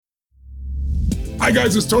Hi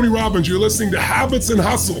guys, it's Tony Robbins. You're listening to Habits and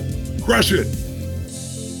Hustle. Crush it.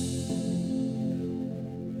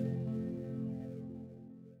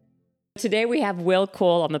 Today we have Will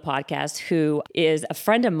Cole on the podcast, who is a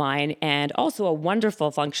friend of mine and also a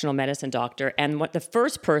wonderful functional medicine doctor, and the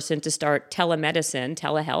first person to start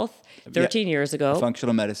telehealth 13 years ago.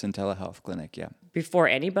 Functional medicine telehealth clinic, yeah. Before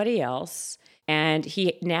anybody else. And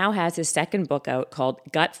he now has his second book out called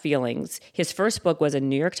Gut Feelings. His first book was a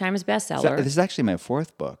New York Times bestseller. This is actually my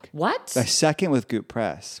fourth book. What? My second with Goop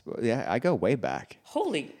Press. Yeah, I go way back.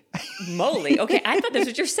 Holy moly. Okay, I thought this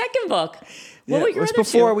was your second book. What were your it was other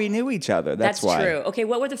before two? we knew each other. That's why. True. Okay,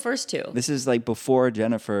 what were the first two? This is like before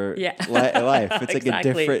Jennifer life. It's like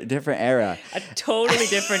Exactly. a different era. A totally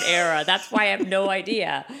different era. That's why I have no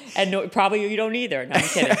idea. And probably you don't either. No, I'm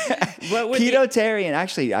kidding. Ketotarian,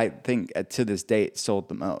 actually, I think to this date sold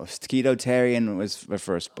the most. Ketotarian was the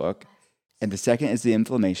first book. And the second is The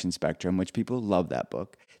Inflammation Spectrum, which people love that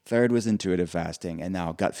book. Third was Intuitive Fasting, and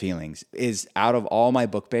now Gut Feelings is out of all my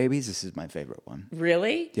book babies. This is my favorite one.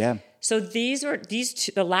 Really? Yeah. So these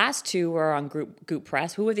two, the last two were on Goop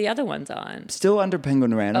Press. Who were the other ones on? Still under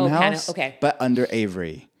Penguin Random House, okay. But under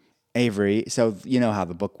Avery. So you know how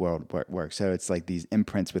the book world works. So it's like these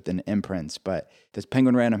imprints within imprints, but there's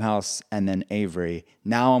Penguin Random House and then Avery.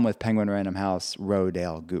 Now I'm with Penguin Random House,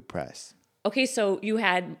 Rodale, Goop Press. Okay, so you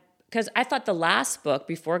had... Because I thought the last book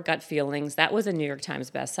before Gut Feelings, that was a New York Times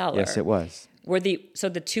bestseller. Yes, it was. So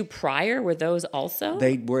the two prior, were those also?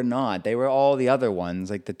 They were not. They were all the other ones,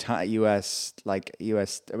 like the USA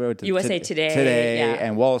Today, yeah.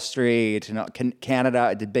 and Wall Street, and Canada.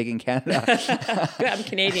 I did big in Canada. I'm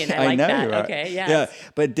Canadian. I like know that. you are. Okay, yes. Yeah,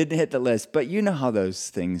 but it didn't hit the list. But you know how those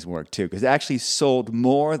things work too, because it actually sold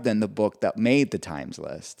more than the book that made the Times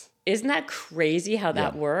list. Isn't that crazy how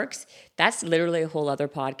that works? That's literally a whole other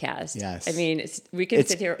podcast. Yes. I mean, we can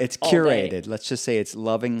sit here It's all curated. day. Let's just say it's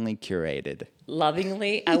lovingly curated.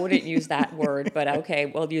 Lovingly? I wouldn't use that word, but okay,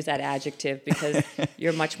 we'll use that adjective because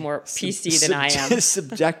you're much more PC than I am.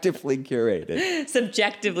 Subjectively curated.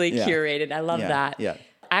 Subjectively curated. I love that. Yeah.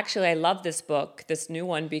 Actually, I love this book, this new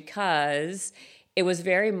one, because it was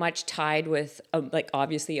very much tied with,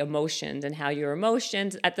 obviously emotions and how your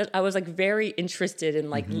emotions. I was very interested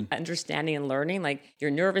in understanding and learning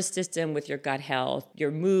your nervous system with your gut health,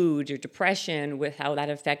 your mood, your depression, with how that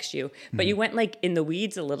affects you. But you went in the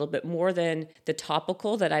weeds a little bit more than the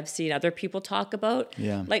topical that I've seen other people talk about.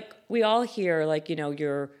 Yeah. We all hear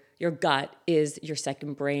your gut is your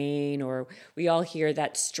second brain, or we all hear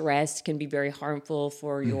that stress can be very harmful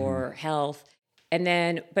for your health. And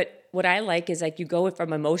then, but what I like is you go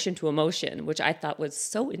from emotion to emotion, which I thought was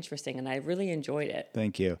so interesting, and I really enjoyed it.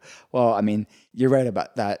 Thank you. Well, I mean, you're right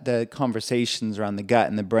about that. The conversations around the gut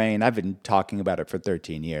and the brain, I've been talking about it for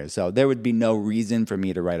 13 years. So there would be no reason for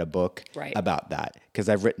me to write a book about that, because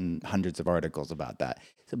I've written hundreds of articles about that.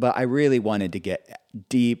 But I really wanted to get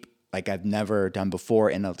deep, like I've never done before,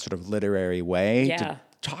 in a sort of literary way, to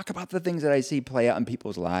talk about the things that I see play out in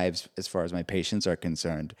people's lives as far as my patients are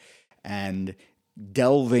concerned. And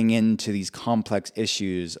delving into these complex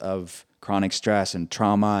issues of chronic stress and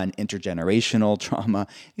trauma and intergenerational trauma.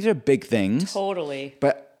 These are big things. Totally.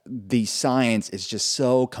 But the science is just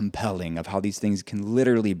so compelling of how these things can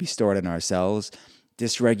literally be stored in our cells,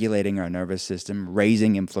 dysregulating our nervous system,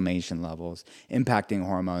 raising inflammation levels, impacting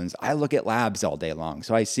hormones. I look at labs all day long,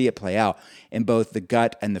 so I see it play out in both the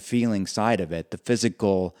gut and the feeling side of it, the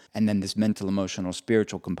physical, and then this mental, emotional,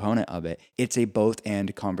 spiritual component of it. It's a both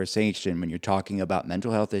and conversation when you're talking about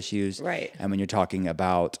mental health issues, right, and when you're talking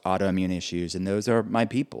about autoimmune issues. And those are my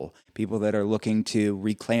people that are looking to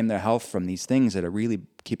reclaim their health from these things that are really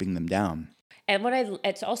keeping them down. And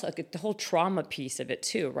it's also the whole trauma piece of it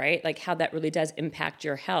too, right? How that really does impact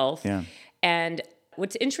your health. Yeah. And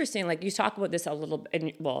what's interesting, you talk about this a lot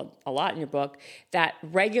in your book, that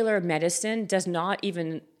regular medicine does not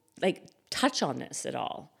even touch on this at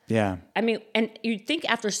all. Yeah. I mean, and you'd think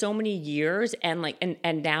after so many years and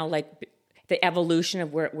now the evolution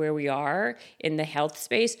of where we are in the health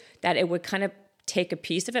space, that it would kind of take a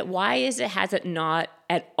piece of it. Why has it not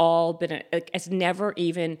at all been, it's never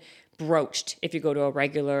even broached if you go to a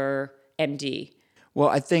regular MD? Well,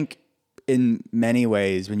 I think in many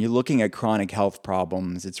ways, when you're looking at chronic health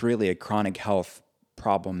problems, it's really a chronic health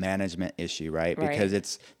problem management issue, right? Because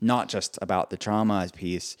it's not just about the trauma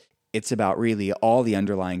piece. It's about really all the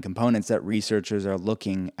underlying components that researchers are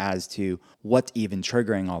looking as to what's even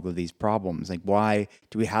triggering all of these problems. Why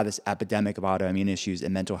do we have this epidemic of autoimmune issues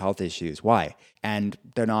and mental health issues? Why? And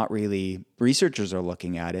they're not really, researchers are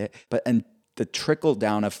looking at it, but the trickle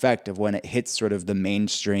down effect of when it hits sort of the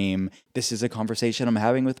mainstream. This is a conversation I'm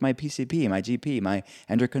having with my PCP, my GP, my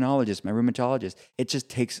endocrinologist, my rheumatologist. It just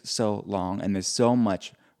takes so long, and there's so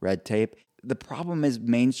much red tape. The problem is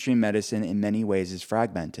mainstream medicine in many ways is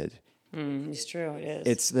fragmented. It's true, it is.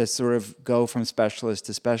 It's the sort of go from specialist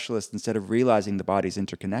to specialist instead of realizing the body's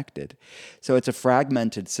interconnected. So it's a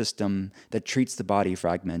fragmented system that treats the body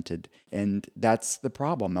fragmented. And that's the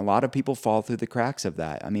problem. A lot of people fall through the cracks of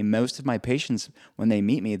that. I mean, most of my patients, when they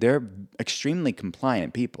meet me, they're extremely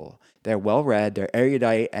compliant people. They're well-read, they're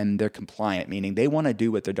erudite, and they're compliant, meaning they want to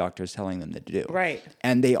do what their doctor is telling them to do. Right.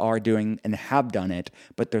 And they are doing and have done it,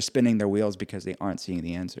 but they're spinning their wheels because they aren't seeing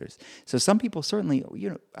the answers. So some people certainly,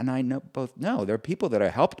 and I know both know, there are people that are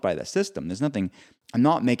helped by the system. There's nothing, I'm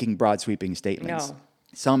not making broad sweeping statements. No.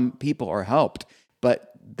 Some people are helped,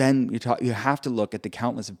 but then you have to look at the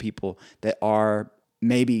countless of people that are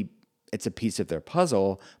maybe it's a piece of their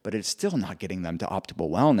puzzle, but it's still not getting them to optimal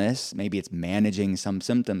wellness. Maybe it's managing some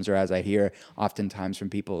symptoms, or as I hear oftentimes from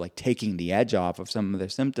people, like taking the edge off of some of their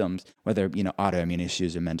symptoms, whether, autoimmune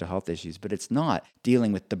issues or mental health issues, but it's not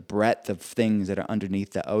dealing with the breadth of things that are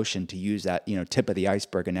underneath the ocean, to use that, tip of the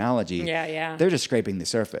iceberg analogy. Yeah. They're just scraping the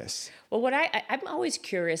surface. Well, I'm always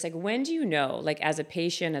curious, like, when do you know, like, as a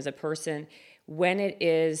patient, as a person, when it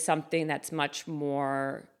is something that's much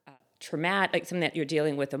more traumatic, like something that you're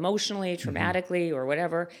dealing with emotionally, traumatically, or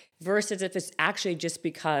whatever, versus if it's actually just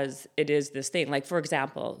because it is this thing. Like, for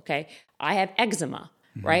example, okay, I have eczema,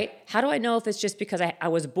 right? How do I know if it's just because I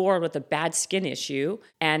was born with a bad skin issue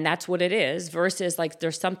and that's what it is, versus like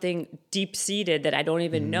there's something deep-seated that I don't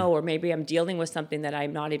even know, or maybe I'm dealing with something that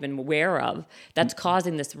I'm not even aware of that's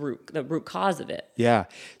causing the root cause of it. Yeah.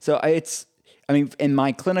 So in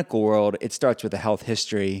my clinical world, it starts with a health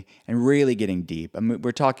history and really getting deep. I mean,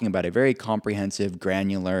 we're talking about a very comprehensive,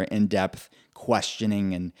 granular, in-depth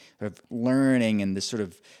questioning and sort of learning, and this sort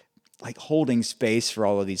of like holding space for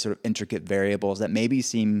all of these sort of intricate variables that maybe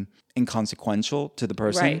seem inconsequential to the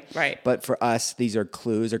person. Right. But for us, these are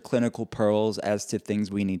clues or clinical pearls as to things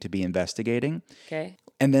we need to be investigating. Okay.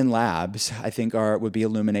 And then labs, I think, would be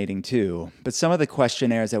illuminating too. But some of the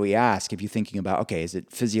questionnaires that we ask, if you're thinking about, okay, is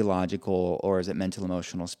it physiological or is it mental,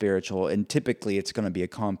 emotional, spiritual? And typically it's going to be a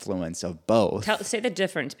confluence of both. Say the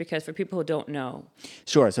difference, because for people who don't know.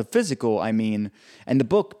 Sure. So physical, and the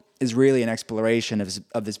book is really an exploration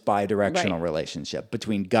of this bidirectional relationship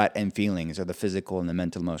between gut and feelings, or the physical and the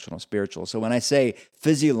mental, emotional, spiritual. So when I say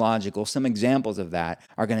physiological, some examples of that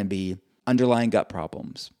are going to be underlying gut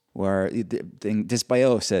problems, or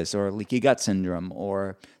dysbiosis or leaky gut syndrome,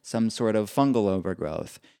 or some sort of fungal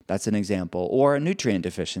overgrowth. That's an example. Or a nutrient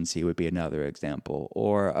deficiency would be another example.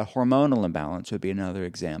 Or a hormonal imbalance would be another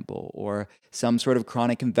example. Or some sort of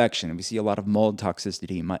chronic infection. We see a lot of mold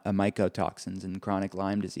toxicity, mycotoxins, and chronic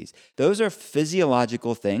Lyme disease. Those are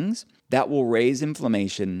physiological things that will raise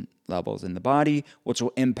inflammation levels in the body, which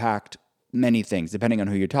will impact many things, depending on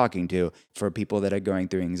who you're talking to. For people that are going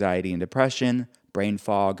through anxiety and depression, brain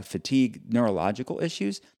fog, fatigue, neurological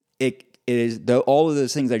issues, all of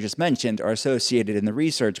those things I just mentioned are associated in the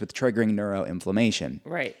research with triggering neuroinflammation.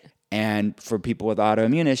 Right. And for people with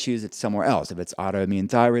autoimmune issues, it's somewhere else. If it's autoimmune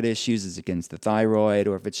thyroid issues, it's against the thyroid,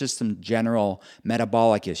 or if it's just some general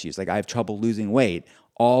metabolic issues, like I have trouble losing weight,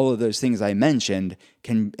 all of those things I mentioned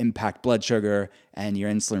can impact blood sugar and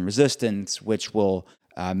your insulin resistance, which will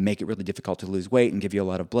make it really difficult to lose weight and give you a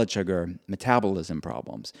lot of blood sugar metabolism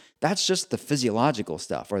problems. That's just the physiological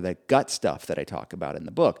stuff, or the gut stuff that I talk about in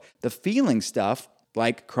the book. The feeling stuff,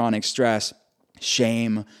 like chronic stress,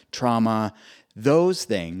 shame, trauma, those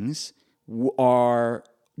things are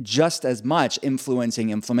just as much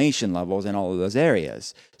influencing inflammation levels in all of those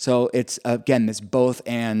areas. So it's, again, this both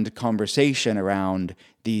and conversation around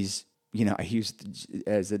these, I use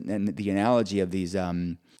as the analogy of these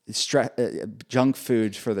junk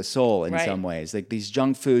foods for the soul in some ways, like these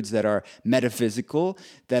junk foods that are metaphysical,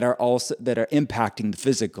 that are impacting the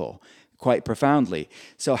physical quite profoundly.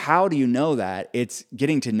 So how do you know that? It's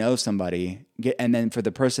getting to know somebody, and then for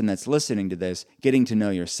the person that's listening to this, getting to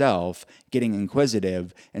know yourself, getting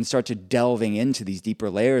inquisitive, and start to delving into these deeper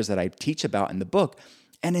layers that I teach about in the book.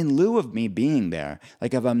 And in lieu of me being there,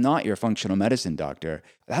 like if I'm not your functional medicine doctor,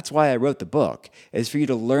 that's why I wrote the book, is for you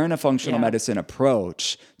to learn a functional medicine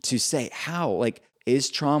approach to say,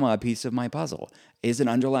 is trauma a piece of my puzzle? Is an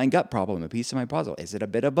underlying gut problem a piece of my puzzle? Is it a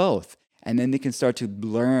bit of both? And then they can start to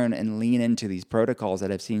learn and lean into these protocols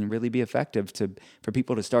that I've seen really be effective for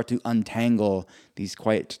people to start to untangle these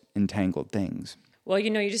quite entangled things. Well,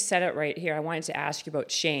 you just said it right here. I wanted to ask you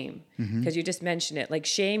about shame because you just mentioned it. Like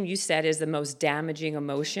shame, you said, is the most damaging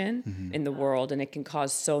emotion in the world, and it can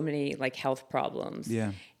cause so many like health problems.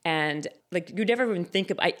 Yeah. And like you never even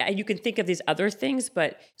think of, you can think of these other things,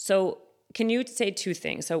 but so can you say two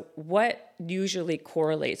things? So what usually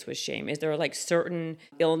correlates with shame? Is there like certain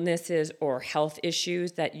illnesses or health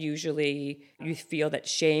issues that usually you feel that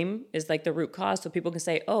shame is like the root cause? So people can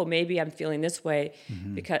say, oh, maybe I'm feeling this way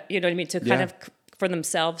because, you know what I mean? To kind of for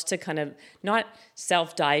themselves to kind of not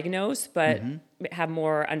self-diagnose, but have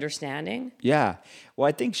more understanding. Yeah. Well,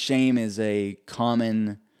 I think shame is a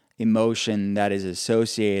common emotion that is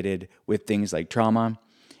associated with things like trauma,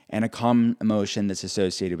 and a common emotion that's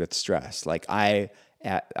associated with stress. Like I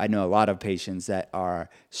know a lot of patients that are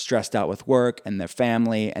stressed out with work and their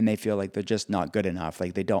family, and they feel like they're just not good enough.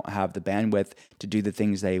 Like they don't have the bandwidth to do the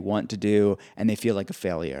things they want to do, and they feel like a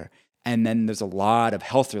failure. And then there's a lot of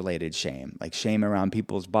health-related shame, like shame around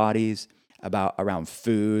people's bodies, around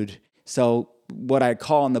food. So what I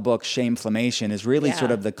call in the book shame-flammation is really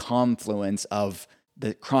sort of the confluence of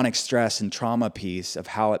the chronic stress and trauma piece of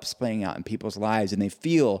how it's playing out in people's lives. And they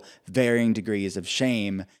feel varying degrees of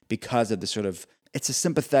shame because of the sort of, it's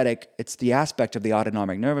the aspect of the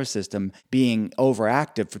autonomic nervous system being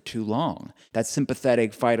overactive for too long. That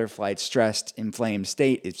sympathetic fight or flight, stressed, inflamed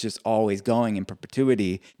state is just always going in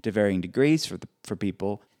perpetuity to varying degrees for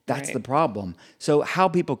people. That's the problem. So how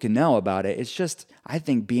people can know about it, it's just, I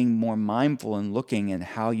think, being more mindful and looking at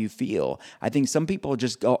how you feel. I think some people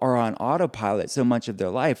just are on autopilot so much of their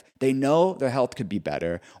life. They know their health could be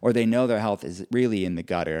better, or they know their health is really in the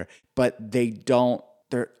gutter, but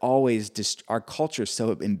they're always, our culture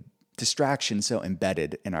distraction so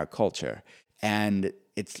embedded in our culture. And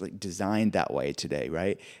it's like designed that way today,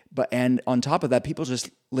 right? And on top of that, people just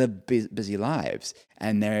live busy lives,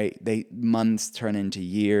 and they months turn into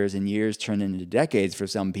years, and years turn into decades for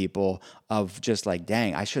some people of just like,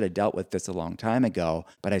 dang, I should have dealt with this a long time ago,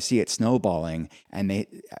 but I see it snowballing, and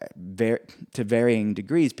to varying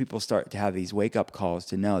degrees, people start to have these wake up calls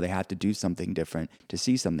to know they have to do something different, to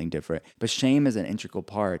see something different. But shame is an integral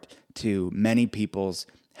part to many people's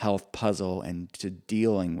health puzzle and to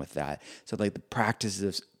dealing with that. So like the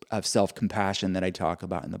practices of self-compassion that I talk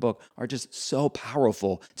about in the book are just so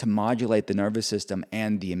powerful to modulate the nervous system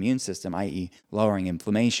and the immune system, i.e. lowering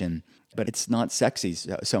inflammation. But it's not sexy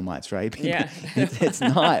so much, right? Yeah. It's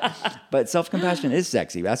not. But self-compassion is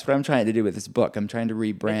sexy. That's what I'm trying to do with this book. I'm trying to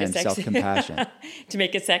rebrand self-compassion. To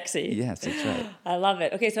make it sexy. Yes, that's right. I love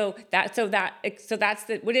it. Okay,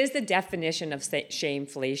 what is the definition of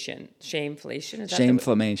shameflation? Shameflation?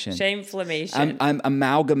 Shame-flammation. Shame-flammation. I'm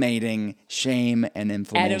amalgamating shame and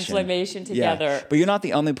inflammation. And inflammation together. Yeah. But you're not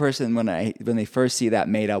the only person when they first see that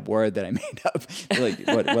made up word that I made up. They're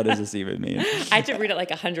like, what does this even mean? I had to read it like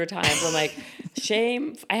 100 times. I'm like,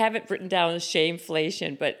 shame. I have it written down as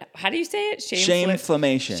shameflation, but how do you say it?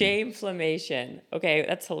 Shame-flammation. Shame-flammation. Okay,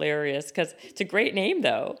 that's hilarious because it's a great name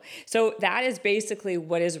though. So that is basically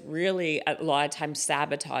what is really a lot of times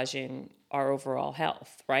sabotaging our overall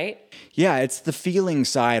health, right? Yeah, it's the feeling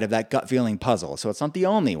side of that gut feeling puzzle. So it's not the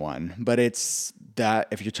only one, but it's that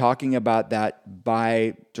if you're talking about that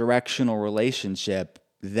bi-directional relationship,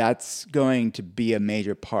 that's going to be a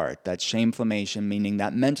major part. That shame-flammation, meaning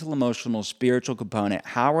that mental, emotional, spiritual component.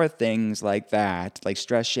 How are things like that, like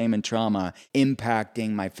stress, shame, and trauma,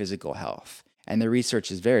 impacting my physical health? And the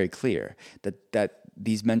research is very clear that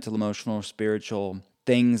these mental, emotional, spiritual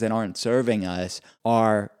things that aren't serving us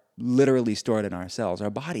are literally stored in our cells.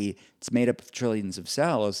 Our body, it's made up of trillions of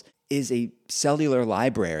cells, is a cellular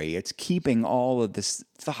library. It's keeping all of the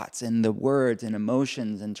thoughts and the words and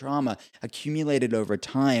emotions and trauma accumulated over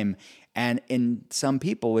time. And in some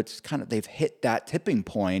people, it's kind of, they've hit that tipping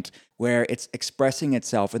point where it's expressing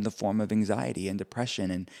itself in the form of anxiety and depression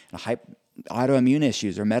and autoimmune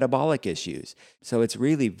issues or metabolic issues. So it's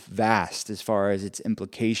really vast as far as its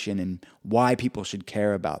implication and why people should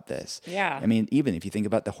care about this. Yeah. I mean, even if you think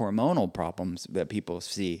about the hormonal problems that people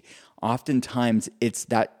see, oftentimes it's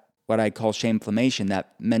that what I call shame-flammation,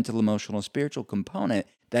 that mental, emotional, spiritual component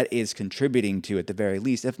that is contributing to, at the very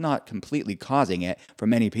least, if not completely causing it for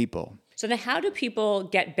many people. So then how do people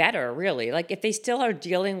get better, really? Like if they still are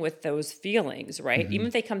dealing with those feelings, right? Even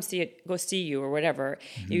if they go see you or whatever,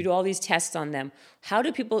 you do all these tests on them, how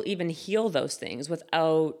do people even heal those things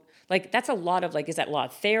without, like that's a lot of, like, is that a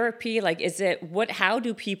lot of therapy? Like, how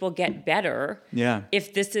do people get better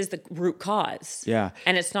if this is the root cause? Yeah.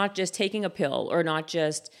 And it's not just taking a pill or not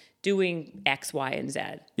just doing X, Y, and Z.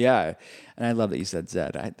 Yeah. And I love that you said Z.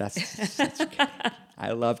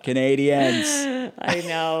 I love Canadians. I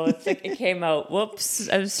know. It's like it came out. Whoops.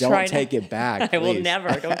 I was Don't trying take it back, I will please.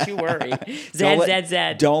 never. Don't you worry.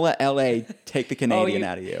 Zed. Don't let LA take the Canadian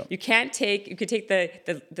out of you. You can't take. You could take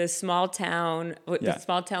the small town, the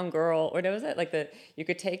small town girl, or what was it? Like you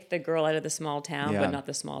could take the girl out of the small town, but not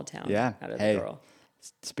the small town out of the girl.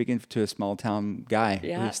 Speaking to a small town guy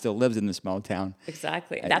who still lives in the small town.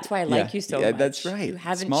 Exactly. That's why I like you so much. That's right. You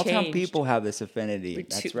haven't small changed. Town people have this affinity.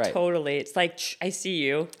 That's right. Totally. It's like, I see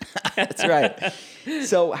you. That's right.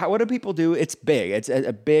 So what do people do? It's big. It's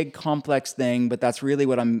a big, complex thing, but that's really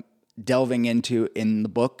what I'm delving into in the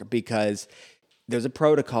book, because there's a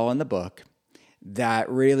protocol in the book that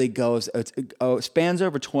really spans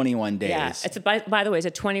over 21 days. Yeah. By the way, it's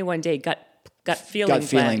a 21-day gut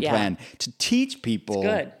feeling plan to teach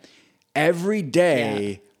people every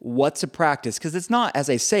day what's a practice. Because it's not,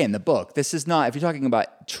 as I say in the book, this is not, if you're talking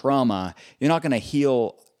about trauma, you're not going to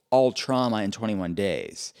heal all trauma in 21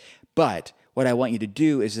 days. But what I want you to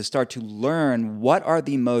do is to start to learn what are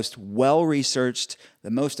the most well-researched,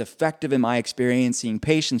 the most effective, in my experience, seeing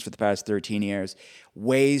patients for the past 13 years,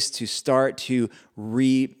 ways to start to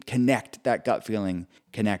reconnect that gut feeling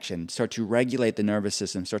connection, start to regulate the nervous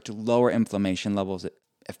system, start to lower inflammation levels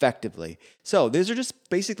effectively. So these are just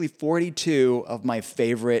basically 42 of my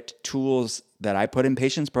favorite tools that I put in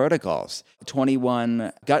patients' protocols.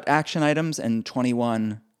 21 gut action items and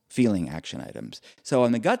 21 feeling action items. So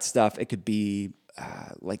on the gut stuff, it could be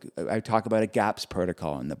like I talk about a GAPS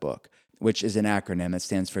protocol in the book, which is an acronym that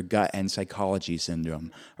stands for Gut and Psychology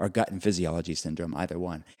Syndrome, or Gut and Physiology Syndrome, either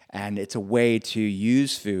one. And it's a way to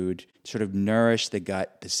use food to sort of nourish the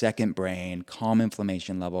gut, the second brain, calm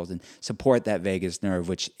inflammation levels, and support that vagus nerve,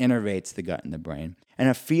 which innervates the gut and the brain. And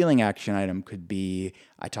a feeling action item could be,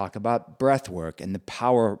 I talk about breath work and the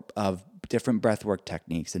power of different breath work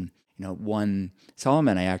techniques. And one,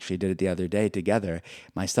 Solomon, I actually did it the other day together.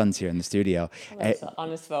 My son's here in the studio. On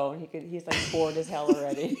his phone. He's like bored as hell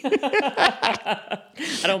already. I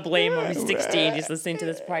don't blame him. He's 16. He's listening to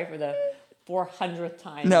this probably for the 400th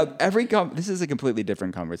time. No, this is a completely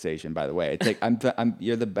different conversation, by the way. It's like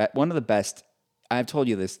you're one of the best. I've told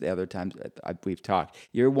you this the other times we've talked.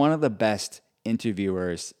 You're one of the best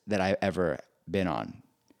interviewers that I've ever been on.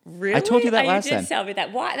 Really? I told you that last time. You did tell me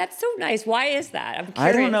that. Why? That's so nice. Why is that? I'm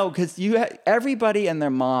curious. I don't know, because everybody and their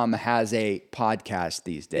mom has a podcast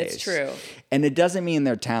these days. It's true. And it doesn't mean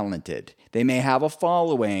they're talented. They may have a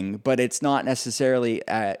following, but it's not necessarily,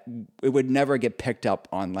 it would never get picked up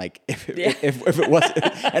on, like, if it was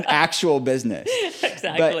an actual business.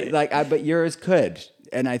 Exactly. But yours could.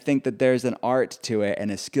 And I think that there's an art to it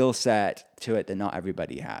and a skill set to it that not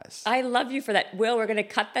everybody has. I love you for that. Will, we're going to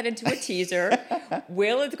cut that into a teaser.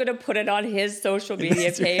 Will is going to put it on his social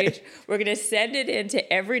media page. Right. We're going to send it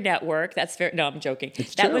into every network. That's fair. No, I'm joking.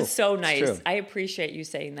 That was so nice. I appreciate you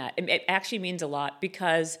saying that. It actually means a lot,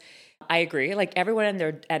 because I agree. Like, everyone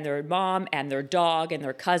and their mom and their dog and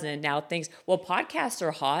their cousin now thinks, well, podcasts are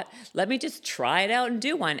hot. Let me just try it out and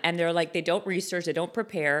do one. And they're like, they don't research, they don't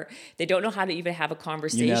prepare, they don't know how to even have a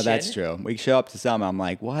conversation. That's true. We show up to some, I'm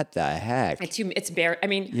like, what the heck? It's bare. I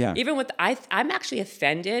mean, even with I'm actually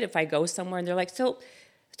offended if I go somewhere and they're like, so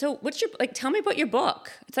what's your, like, tell me about your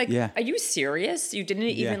book. It's like, are you serious? You didn't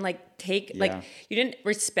even like take, like, you didn't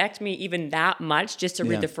respect me even that much just to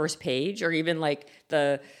read the first page, or even like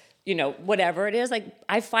the, whatever it is. Like,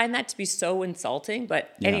 I find that to be so insulting.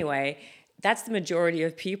 But anyway, that's the majority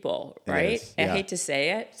of people, right? I hate to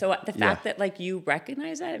say it. So the fact that, like, you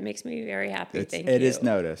recognize that, it makes me very happy. Thank you. It is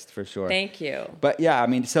noticed, for sure. Thank you. But I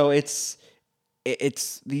mean, so it's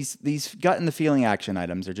these gut and the feeling action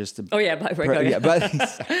items are just but back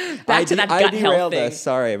to that I gut derailed health thing. us.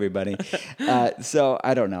 Sorry, everybody. So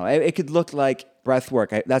I don't know. It could look like breath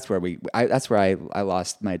work. That's where I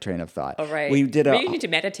lost my train of thought. Oh, right. We did Maybe you need to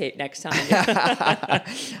meditate next time.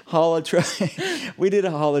 We did a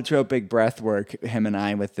holotropic breath work, him and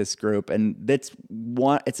I, with this group, and it's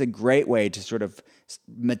a great way to sort of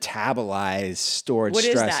metabolize stored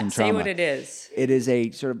stress and trauma. Say what it is. It is a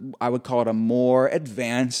sort of, I would call it a more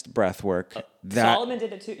advanced breath work. Solomon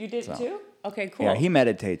did it too. You did it too? Okay, cool. Yeah, he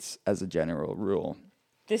meditates as a general rule.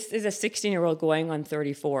 This is a 16-year-old going on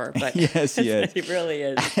 34, but yes, he is. He really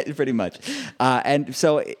is. Pretty much. And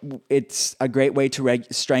so it's a great way to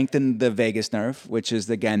strengthen the vagus nerve, which is,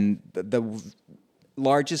 again, the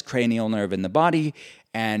largest cranial nerve in the body.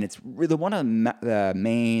 And it's really one of the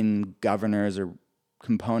main governors or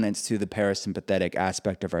components to the parasympathetic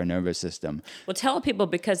aspect of our nervous system. Well, tell people,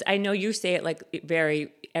 because I know you say it like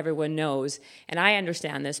everyone knows, and I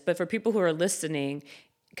understand this, but for people who are listening,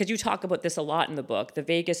 because you talk about this a lot in the book, the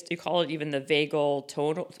vagus, you call it even the vagal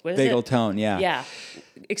tone. What is vagal it? Tone, yeah. Yeah.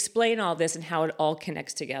 explain all this and how it all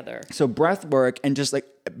connects together. So breath work and just like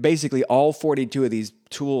basically all 42 of these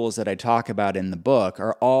tools that I talk about in the book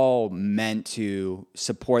are all meant to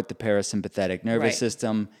support the parasympathetic nervous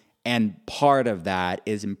system. And part of that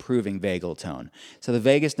is improving vagal tone. So the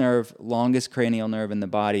vagus nerve, longest cranial nerve in the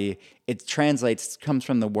body, comes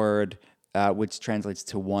from the word which translates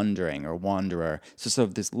to wandering or wanderer. So sort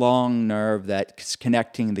of this long nerve that's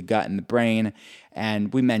connecting the gut and the brain.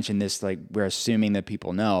 And we mentioned this, like we're assuming that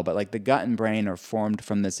people know, but like the gut and brain are formed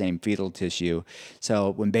from the same fetal tissue.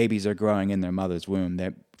 So when babies are growing in their mother's womb,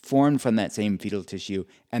 they're formed from that same fetal tissue,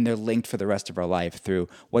 and they're linked for the rest of our life through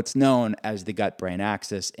what's known as the gut-brain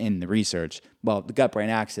axis in the research. Well, the gut-brain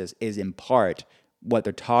axis is in part what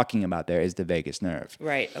they're talking about there is the vagus nerve.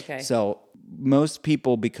 Right, okay. So most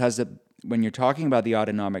people, when you're talking about the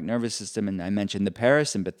autonomic nervous system, and I mentioned the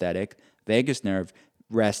parasympathetic vagus nerve,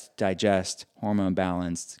 rest, digest, hormone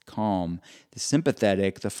balanced, calm. The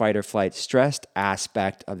sympathetic, the fight or flight stressed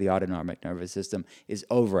aspect of the autonomic nervous system is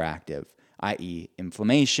overactive, i.e.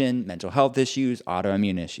 inflammation, mental health issues,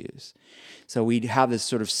 autoimmune issues. So we have this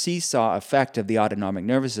sort of seesaw effect of the autonomic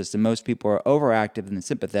nervous system. Most people are overactive in the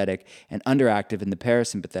sympathetic and underactive in the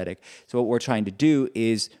parasympathetic. So what we're trying to do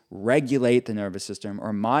is regulate the nervous system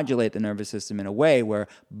or modulate the nervous system in a way where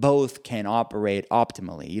both can operate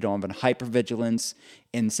optimally. You don't have a hypervigilance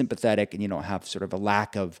in sympathetic, and you don't have sort of a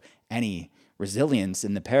lack of any resilience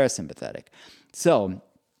in the parasympathetic. So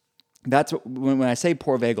that's when I say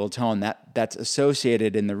poor vagal tone, that's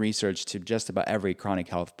associated in the research to just about every chronic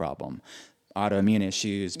health problem, autoimmune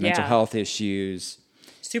issues, mental health issues,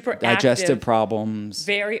 super digestive active, problems,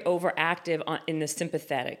 very overactive in the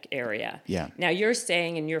sympathetic area. Yeah. Now you're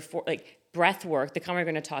saying in your breath work, the kind we're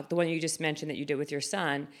going to talk, the one you just mentioned that you did with your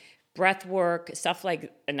son, breath work, stuff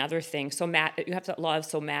like another thing. You have a lot of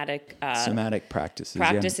somatic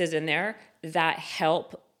practices in there that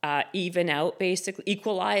help even out, basically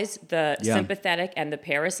equalize the sympathetic and the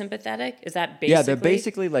parasympathetic. Is that basically? Yeah, they're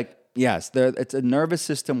basically like, yes, it's a nervous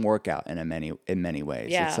system workout in many ways.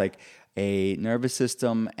 Yeah. It's like a nervous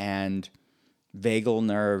system and vagal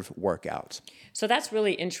nerve workout. So that's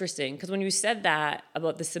really interesting, because when you said that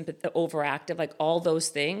about the overactive, like all those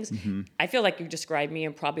things, I feel like you described me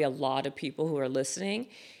and probably a lot of people who are listening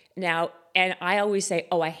now. And I always say,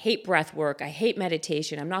 I hate breath work. I hate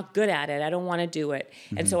meditation. I'm not good at it. I don't want to do it.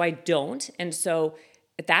 And so I don't. And so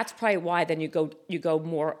that's probably why then you go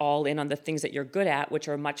more all in on the things that you're good at, which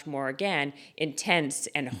are much more, again, intense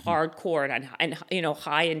and hardcore and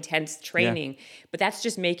high intense training. Yeah. But that's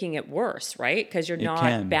just making it worse, right? Because you're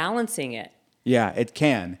not balancing it. Yeah, it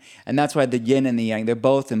can. And that's why the yin and the yang, they're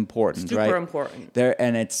both important, right? Super important.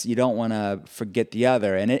 You don't want to forget the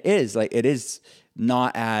other. And it is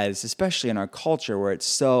not as, especially in our culture where it's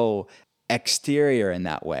so exterior in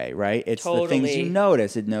that way, right? It's the things you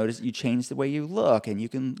notice. You change the way you look, and you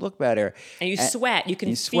can look better. And you sweat. You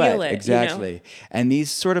can feel it. Exactly. And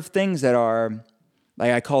these sort of things that are,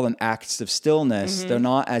 like I call them acts of stillness, they're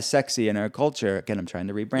not as sexy in our culture. Again, I'm trying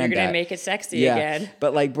to rebrand that. You're going to make it sexy again.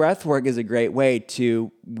 But like breath work is a great way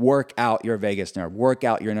to work out your vagus nerve, work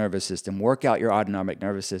out your nervous system, work out your autonomic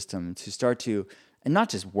nervous system, to start to, and not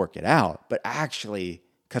just work it out, but actually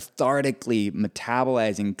cathartically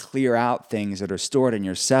metabolize and clear out things that are stored in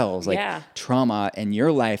your cells, like trauma in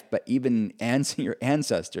your life, but even your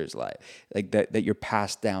ancestors' life, like that you're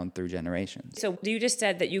passed down through generations. So you just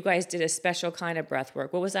said that you guys did a special kind of breath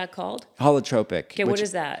work. What was that called? Holotropic. Okay, what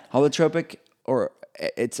is that? Holotropic,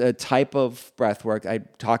 it's a type of breath work. I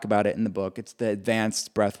talk about it in the book. It's the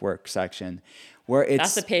advanced breath work section.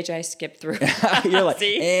 That's the page I skipped through. You're like,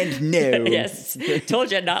 and no. Yes.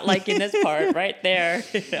 Told you, not liking this part right there.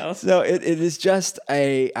 So it is just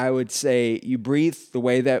I would say you breathe the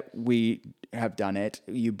way that we have done it.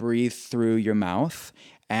 You breathe through your mouth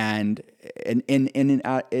and in and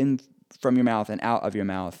out, in from your mouth and out of your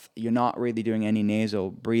mouth. You're not really doing any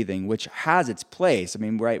nasal breathing, which has its place. I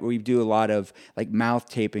mean, right, we do a lot of like mouth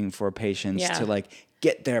taping for patients to like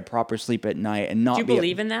get their proper sleep at night and not. Do you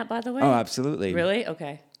believe in that, by the way? Oh, absolutely. Really?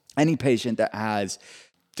 Okay. Any patient that has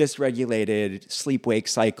dysregulated sleep-wake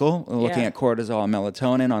cycle, looking at cortisol and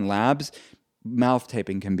melatonin on labs, mouth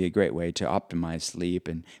taping can be a great way to optimize sleep.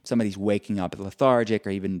 And if somebody's waking up lethargic, or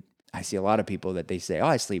even I see a lot of people that they say,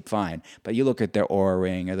 I sleep fine. But you look at their Oura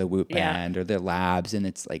Ring or the Whoop Band or their labs, and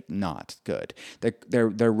it's like not good. Their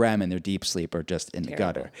REM and their deep sleep are just in the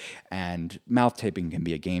gutter. And mouth taping can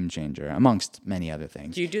be a game changer, amongst many other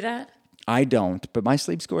things. Do you do that? I don't, but my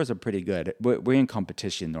sleep scores are pretty good. We're in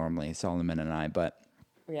competition normally, Solomon and I, but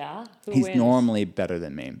yeah, he's normally better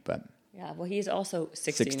than me. But Yeah, well, he's also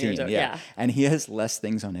 16 years old. Yeah. And he has less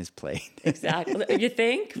things on his plate. Exactly. You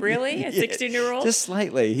think? Really? A 16-year-old? Just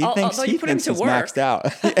slightly. He thinks although you put him he's to work. maxed out.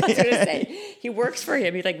 I was going to say, he works for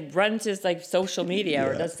him. He like runs his like social media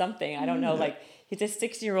or does something. I don't know. Like he's a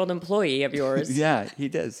 16-year-old employee of yours. Yeah, he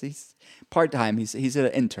does. He's part-time. He's an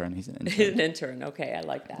intern. He's an intern. Okay, I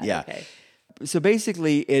like that. Yeah. Okay. So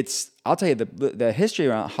basically, I'll tell you the history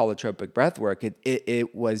around holotropic breathwork.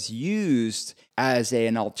 It was used as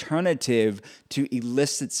an alternative to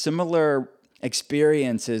elicit similar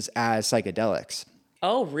experiences as psychedelics.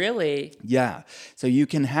 Oh, really? Yeah. So you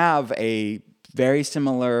can have a very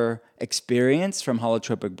similar experience from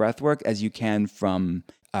holotropic breathwork as you can from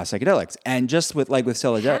psychedelics, and just with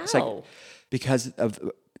psychedelics, because of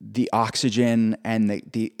the oxygen and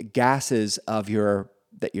the gases of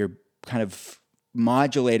that you're kind of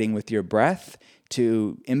modulating with your breath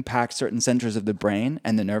to impact certain centers of the brain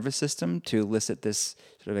and the nervous system to elicit this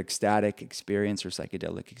sort of ecstatic experience or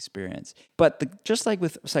psychedelic experience. But just like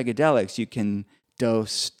with psychedelics, you can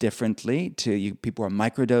dose differently. People are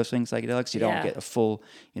microdosing psychedelics. You don't get a full,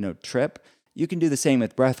 trip. You can do the same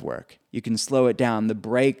with breath work. You can slow it down. The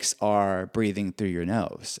breaks are breathing through your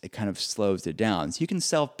nose. It kind of slows it down. So you can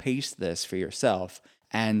self-pace this for yourself.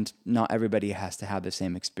 And not everybody has to have the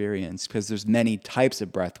same experience because there's many types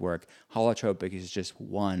of breath work. Holotropic is just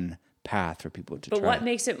one path for people to try. But what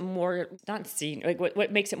makes it more, not seen, like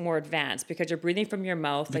what makes it more advanced? Because you're breathing from your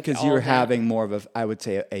mouth. Because you're having more of I would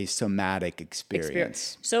say, a somatic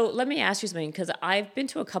experience. So let me ask you something, because I've been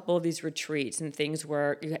to a couple of these retreats and things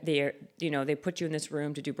where they put you in this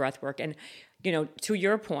room to do breath work. And to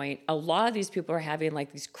your point, a lot of these people are having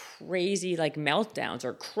like these crazy like meltdowns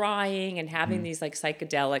or crying and having these like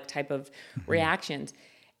psychedelic type of reactions.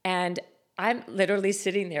 And I'm literally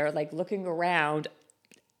sitting there like looking around,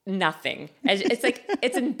 nothing. It's like,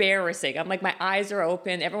 it's embarrassing. I'm like, my eyes are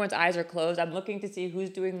open. Everyone's eyes are closed. I'm looking to see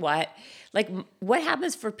who's doing what. Like, what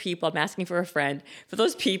happens for people, I'm asking for a friend, for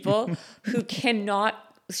those people who cannot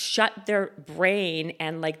shut their brain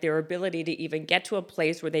and like their ability to even get to a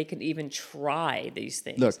place where they can even try these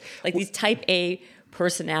things. Look, like these type A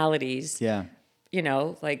personalities. Yeah.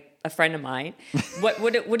 Like a friend of mine. What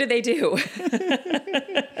do they do?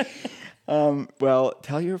 Well,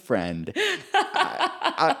 tell your friend.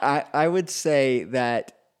 I would say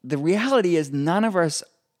that the reality is none of us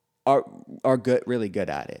are really good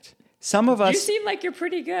at it. Some of us... You seem like you're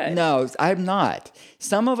pretty good. No, I'm not.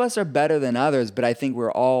 Some of us are better than others, but I think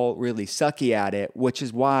we're all really sucky at it, which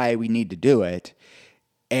is why we need to do it.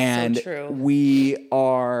 And so true. We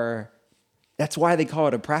are... That's why they call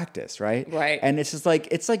it a practice, right? Right. And it's like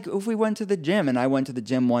if we went to the gym and I went to the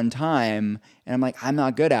gym one time and I'm like, I'm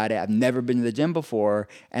not good at it. I've never been to the gym before.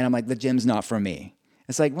 And I'm like, the gym's not for me.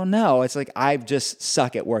 It's like, well, no, it's like I just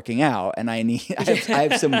suck at working out and I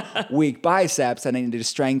have some weak biceps and I need to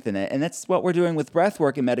strengthen it. And that's what we're doing with breath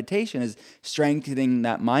work and meditation is strengthening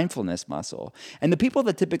that mindfulness muscle. And the people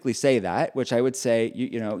that typically say that, which I would say,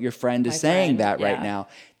 your friend is saying that right now,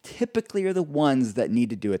 typically are the ones that need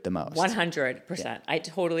to do it the most. 100%. Yeah. I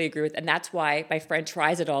totally agree with, and that's why my friend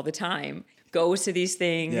tries it all the time. Goes to these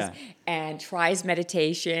things and tries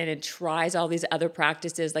meditation and tries all these other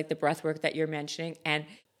practices like the breath work that you're mentioning, and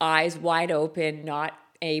eyes wide open, not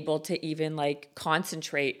able to even like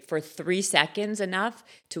concentrate for 3 seconds enough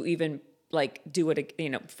to even like do it,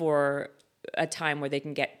 for a time where they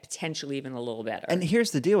can get potentially even a little better. And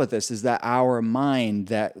here's the deal with this is that our mind,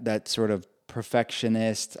 that sort of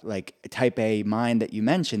perfectionist, like type A mind that you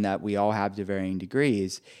mentioned that we all have to varying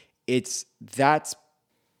degrees,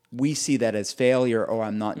 we see that as failure or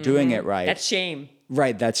I'm not doing it right. That's shame.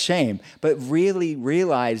 Right, that's shame. But really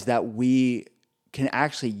realize that we can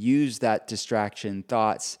actually use that distraction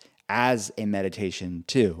thoughts as a meditation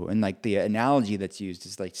too. And like the analogy that's used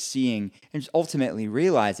is like seeing and ultimately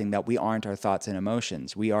realizing that we aren't our thoughts and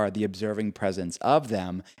emotions. We are the observing presence of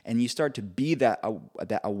them. And you start to be that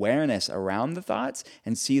awareness around the thoughts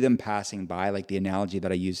and see them passing by. Like the analogy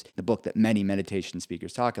that I use, the book that many meditation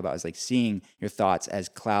speakers talk about is like seeing your thoughts as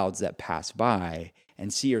clouds that pass by.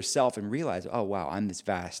 And see yourself and realize, oh, wow, I'm this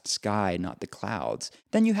vast sky, not the clouds.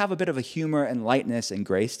 Then you have a bit of a humor and lightness and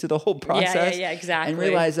grace to the whole process. Yeah, exactly. And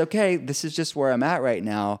realize, okay, this is just where I'm at right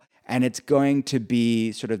now. And it's going to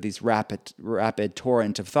be sort of these rapid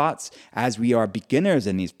torrent of thoughts as we are beginners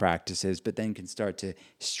in these practices, but then can start to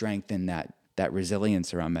strengthen that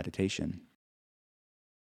resilience around meditation.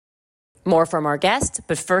 More from our guest,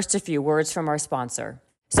 but first a few words from our sponsor.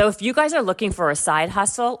 So if you guys are looking for a side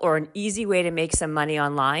hustle or an easy way to make some money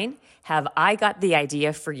online, have I got the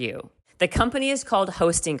idea for you. The company is called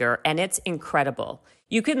Hostinger, and it's incredible.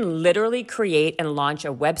 You can literally create and launch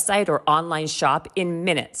a website or online shop in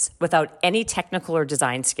minutes without any technical or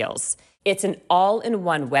design skills. It's an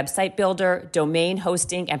all-in-one website builder, domain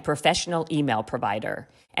hosting, and professional email provider.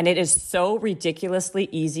 And it is so ridiculously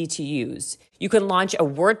easy to use. You can launch a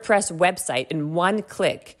WordPress website in one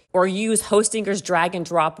click or use Hostinger's drag and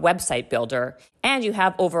drop website builder. And you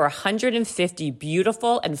have over 150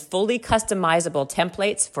 beautiful and fully customizable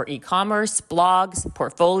templates for e-commerce, blogs,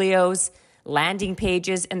 portfolios, landing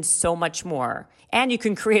pages, and so much more. And you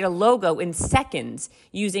can create a logo in seconds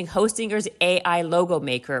using Hostinger's AI logo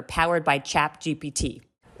maker powered by ChatGPT.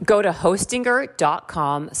 Go to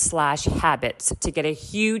hostinger.com/habits to get a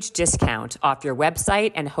huge discount off your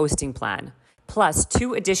website and hosting plan, plus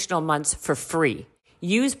 2 additional months for free.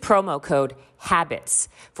 Use promo code HABITS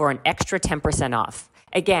for an extra 10% off.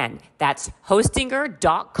 Again, that's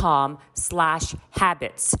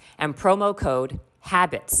hostinger.com/habits and promo code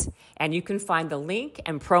HABITS. And you can find the link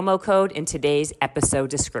and promo code in today's episode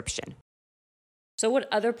description. So what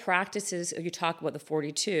other practices, you talk about the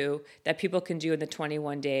 42, that people can do in the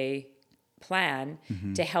 21-day plan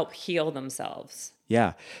to help heal themselves?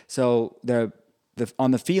 Yeah. So on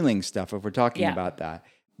the feeling stuff, if we're talking about that,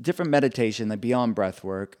 different meditation, like beyond breath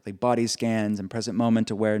work, like body scans and present moment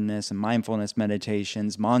awareness and mindfulness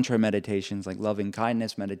meditations, mantra meditations, like loving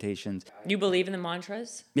kindness meditations. You believe in the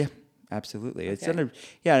mantras? Yeah, absolutely. Okay.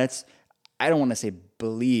 I don't want to say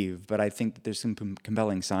believe, but I think that there's some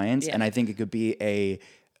compelling science, and I think it could be a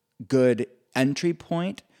good entry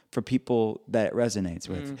point for people that it resonates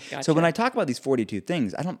with. Gotcha. So when I talk about these 42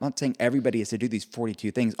 things, I'm not saying everybody has to do these 42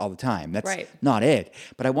 things all the time. That's right. not it.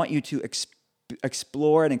 But I want you to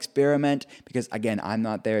explore and experiment, because again, I'm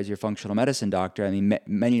not there as your functional medicine doctor. I mean,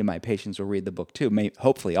 many of my patients will read the book too.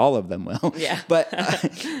 Hopefully all of them will. Yeah. But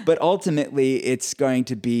ultimately it's going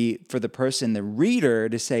to be for the person, the reader,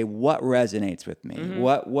 to say what resonates with me,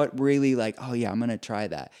 what really like, oh yeah, I'm going to try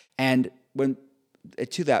that. And when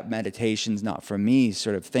to that meditation's not for me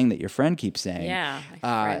sort of thing that your friend keeps saying. Yeah,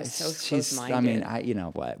 my friend's so close-minded. I mean, you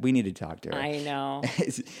know what? We need to talk to her. I know.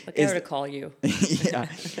 Look at her to call you. Yeah,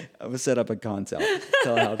 I will set up a consult,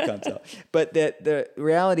 telehealth consult. But the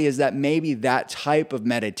reality is that maybe that type of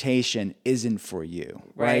meditation isn't for you,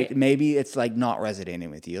 right? Maybe it's like not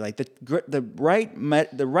resonating with you. Like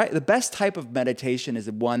the best type of meditation is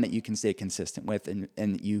the one that you can stay consistent with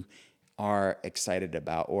and you are excited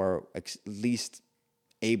about, or at least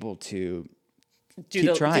able to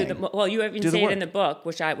keep trying. Well, you even say it in the book,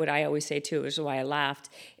 what I always say too, which is why I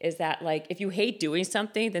laughed, is that like if you hate doing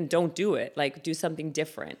something, then don't do it. Like do something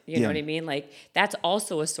different. You know what I mean? Like that's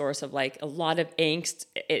also a source of like a lot of angst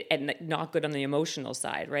and not good on the emotional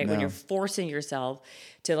side, right? No. When you're forcing yourself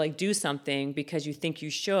to like do something because you think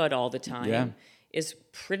you should all the time is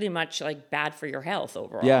pretty much like bad for your health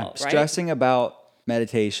overall. Yeah, right? Stressing about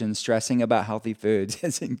meditation, stressing about healthy foods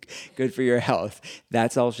isn't good for your health.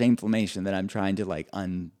 That's all shame-flammation that I'm trying to like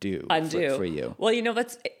undo. For you. Well,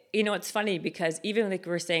 it's funny because even like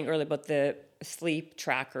we were saying earlier about the sleep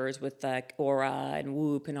trackers with like Aura and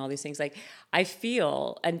Whoop and all these things, like I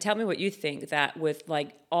feel, and tell me what you think, that with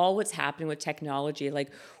like all what's happening with technology,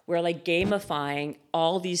 like we're like gamifying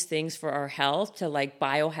all these things for our health to like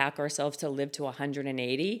biohack ourselves to live to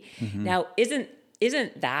 180. Now, isn't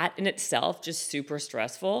that in itself just super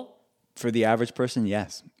stressful? For the average person,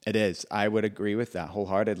 yes, it is. I would agree with that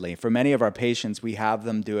wholeheartedly. For many of our patients, we have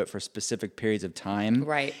them do it for specific periods of time.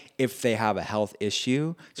 Right. If they have a health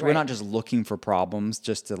issue. So we're not just looking for problems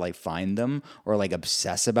just to like find them or like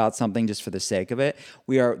obsess about something just for the sake of it.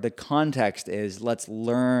 The context is let's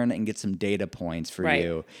learn and get some data points for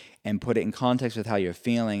you and put it in context with how you're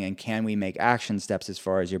feeling, and can we make action steps as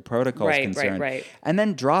far as your protocol is concerned. Right. And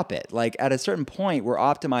then drop it. Like at a certain point, we're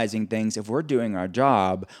optimizing things if we're doing our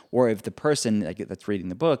job, or if the person that's reading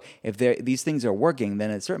the book, if these things are working,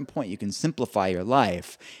 then at a certain point you can simplify your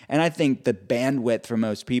life. And I think the bandwidth for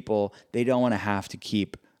most people, they don't want to have to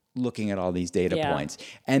keep looking at all these data points.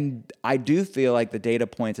 And I do feel like the data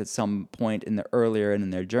points at some point earlier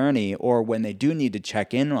in their journey, or when they do need to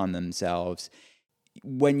check in on themselves,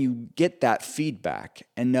 when you get that feedback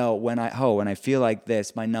and know when I feel like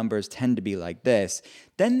this, my numbers tend to be like this,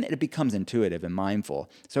 then it becomes intuitive and mindful.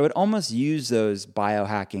 So I would almost use those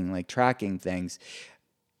biohacking, like tracking things,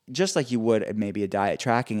 just like you would maybe a diet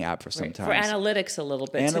tracking app for sometimes. For analytics a little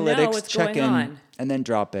bit, to know what's check going on. And then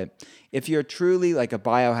drop it. If you're truly like a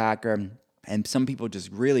biohacker, and some people just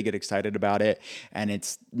really get excited about it, and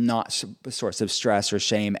it's not a source of stress or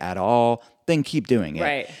shame at all, then keep doing it.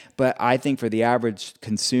 Right. But I think for the average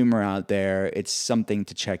consumer out there, it's something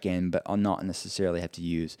to check in, but I'll not necessarily have to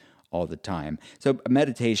use all the time. So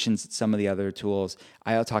meditations, some of the other tools.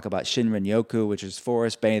 I'll talk about Shinrin-yoku, which is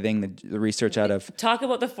forest bathing, the research out of... Talk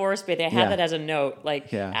about the forest bathing. I have that as a note.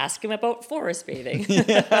 Like, ask him about forest bathing.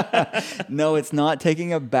 No, it's not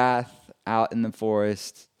taking a bath out in the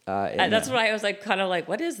forest. That's why I was like, kind of like,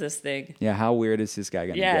 what is this thing? Yeah, how weird is this guy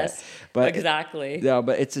going to get? But exactly.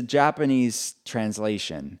 But it's a Japanese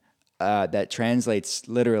translation that translates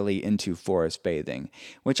literally into forest bathing,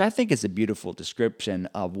 which I think is a beautiful description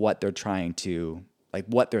of what they're trying to, like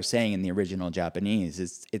what they're saying in the original Japanese.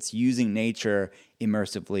 It's using nature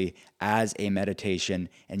immersively as a meditation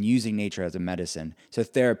and using nature as a medicine. So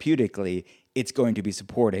therapeutically, it's going to be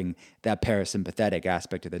supporting that parasympathetic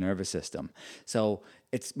aspect of the nervous system. So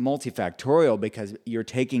it's multifactorial because you're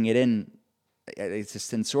taking it in. It's a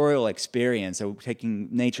sensorial experience. So taking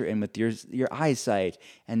nature in with your eyesight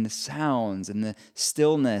and the sounds and the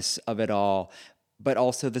stillness of it all, but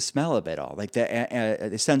also the smell of it all, like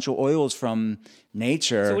the essential oils from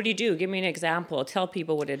nature. So what do? Give me an example. Tell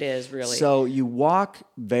people what it is, really. So you walk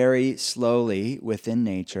very slowly within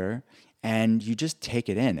nature and you just take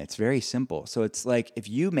it in. It's very simple. So it's like if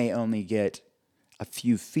you may only get a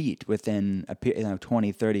few feet within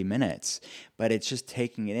 20, 30 minutes, but it's just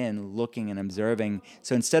taking it in, looking and observing.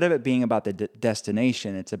 So instead of it being about the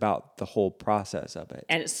destination, it's about the whole process of it.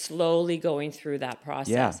 And it's slowly going through that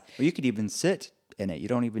process. Yeah. Well, you could even sit in it. You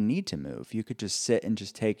don't even need to move. You could just sit and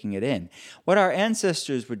just taking it in. What our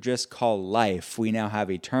ancestors would just call life, we now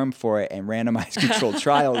have a term for it and randomized controlled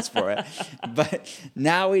trials for it. But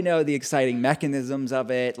now we know the exciting mechanisms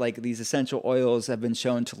of it. Like these essential oils have been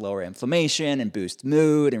shown to lower inflammation and boost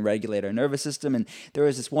mood and regulate our nervous system. And there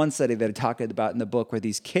was this one study that I talked about in the book where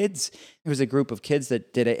these kids, there was a group of kids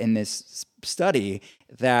that did it in this study,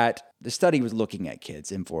 that the study was looking at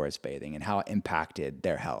kids in forest bathing and how it impacted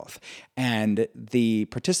their health. And the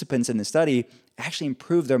participants in the study actually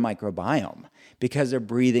improved their microbiome because they're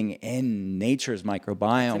breathing in nature's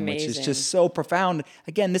microbiome, which is just so profound.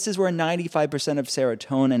 Again, this is where 95% of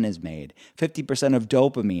serotonin is made. 50% of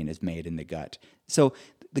dopamine is made in the gut. So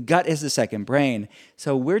the gut is the second brain.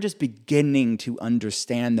 So we're just beginning to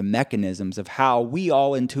understand the mechanisms of how we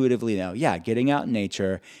all intuitively know, getting out in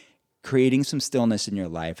nature, creating some stillness in your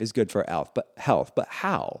life is good for health, but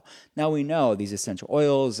how? Now we know these essential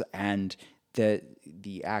oils and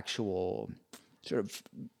the actual sort of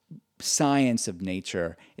science of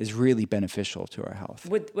nature is really beneficial to our health.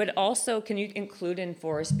 Would also, can you include in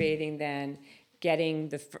forest bathing then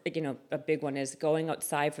getting a big one is going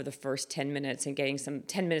outside for the first 10 minutes and getting some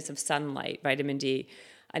 10 minutes of sunlight, vitamin D.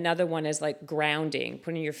 Another one is like grounding,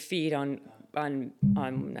 putting your feet on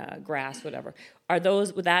grass, whatever.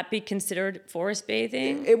 Would that be considered forest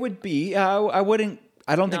bathing? It would be.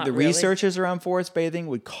 I don't think the researchers around forest bathing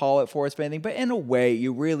would call it forest bathing, but in a way,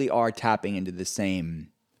 you really are tapping into the same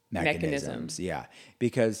mechanisms. Yeah,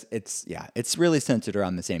 because it's really centered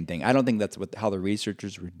around the same thing. I don't think that's how the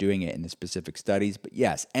researchers were doing it in the specific studies, but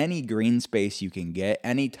yes, any green space you can get,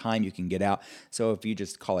 any time you can get out. So if you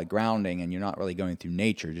just call it grounding and you're not really going through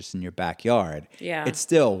nature, just in your backyard, it's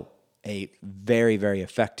still a very, very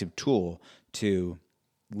effective tool to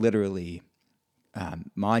literally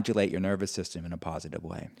modulate your nervous system in a positive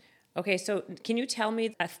way. Okay, so can you tell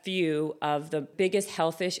me a few of the biggest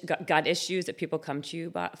gut issues that people come to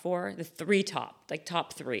you for? The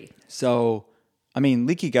top three. So,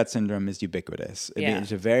 leaky gut syndrome is ubiquitous.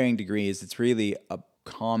 To varying degrees. It's really a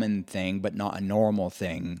common thing, but not a normal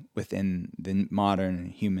thing within the modern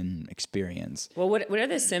human experience. Well, what are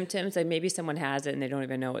the symptoms? Like maybe someone has it and they don't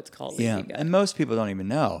even know it's called leaky gut. And most people don't even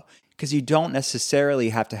know. Because you don't necessarily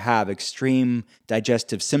have to have extreme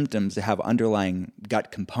digestive symptoms to have underlying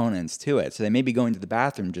gut components to it. So they may be going to the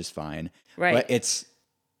bathroom just fine, right? But it's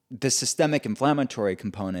the systemic inflammatory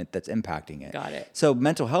component that's impacting it. Got it. So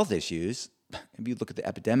mental health issues, if you look at the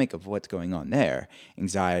epidemic of what's going on there,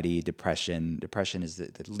 anxiety, depression is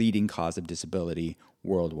the leading cause of disability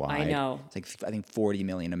worldwide. I know. It's like, I think 40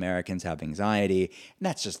 million Americans have anxiety, and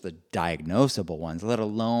that's just the diagnosable ones, let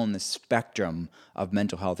alone the spectrum of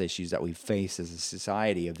mental health issues that we face as a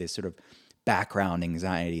society, of this sort of background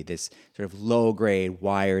anxiety, this sort of low-grade,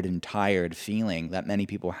 wired and tired feeling that many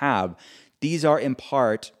people have. These are in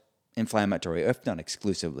part inflammatory, if not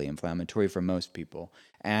exclusively inflammatory for most people.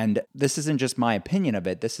 And this isn't just my opinion of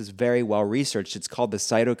it. This is very well researched. It's called the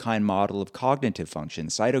cytokine model of cognitive function.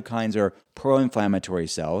 Cytokines are pro-inflammatory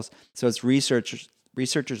cells. So it's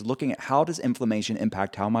researchers looking at how does inflammation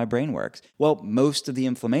impact how my brain works. Well, most of the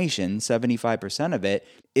inflammation, 75% of it,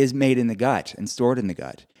 is made in the gut and stored in the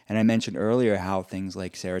gut. And I mentioned earlier how things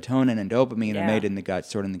like serotonin and dopamine are made in the gut,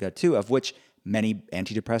 stored in the gut too, of which many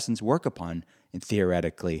antidepressants work upon, and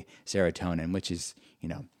theoretically serotonin, which is,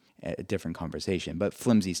 a different conversation, but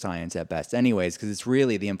flimsy science at best anyways, because it's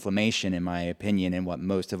really the inflammation, in my opinion, and what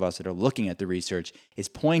most of us that are looking at the research is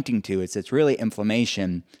pointing to. It's really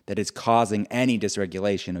inflammation that is causing any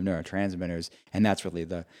dysregulation of neurotransmitters, and that's really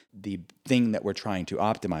the thing that we're trying to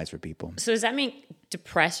optimize for people. So does that mean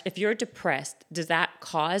if you're depressed, does that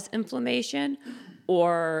cause inflammation,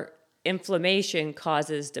 or inflammation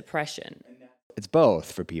causes depression? It's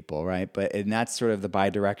both for people, right? And that's sort of the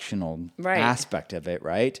bidirectional aspect of it,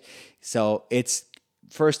 right? So it's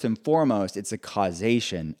first and foremost, it's a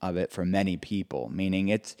causation of it for many people,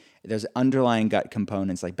 meaning there's underlying gut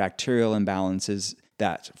components like bacterial imbalances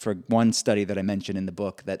that, for one study that I mentioned in the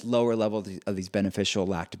book, that lower levels of these beneficial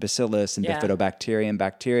lactobacillus and bifidobacteria and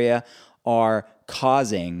bacteria are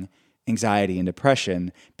causing anxiety and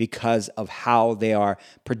depression because of how they are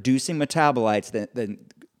producing metabolites that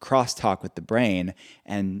crosstalk with the brain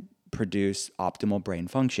and produce optimal brain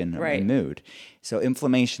function and mood. So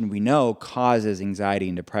inflammation, we know, causes anxiety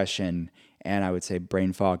and depression, and I would say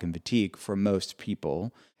brain fog and fatigue for most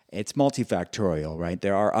people. It's multifactorial, right?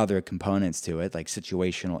 There are other components to it, like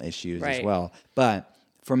situational issues as well. But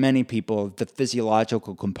for many people, the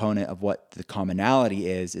physiological component of what the commonality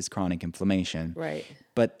is chronic inflammation. Right.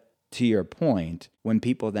 But to your point, when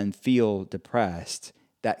people then feel depressed,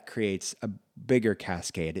 that creates a bigger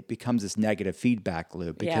cascade. It becomes this negative feedback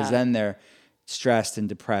loop because then they're stressed and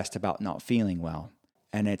depressed about not feeling well.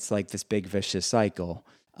 And it's like this big vicious cycle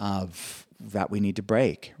of that we need to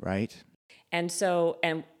break, right? And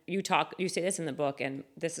you say this in the book, and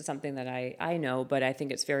this is something that I know, but I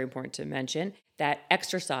think it's very important to mention, that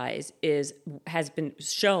exercise has been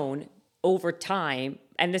shown over time,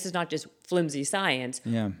 and this is not just flimsy science,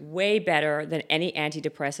 way better than any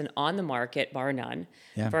antidepressant on the market, bar none,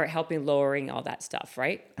 for helping lowering all that stuff,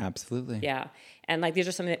 right? Absolutely. Yeah. And these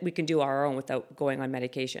are something that we can do our own without going on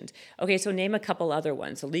medications. Okay, so name a couple other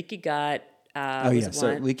ones. So leaky gut.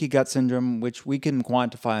 So leaky gut syndrome, which we can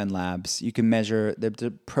quantify in labs. You can measure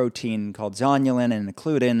the protein called zonulin and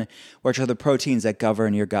occludin, which are the proteins that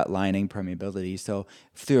govern your gut lining permeability. So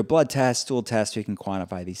through a blood test, stool test, we can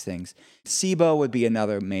quantify these things. SIBO would be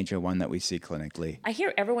another major one that we see clinically. I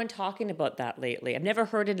hear everyone talking about that lately. I've never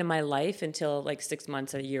heard it in my life until 6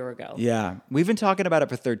 months, a year ago. Yeah, we've been talking about it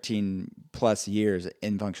for 13 plus years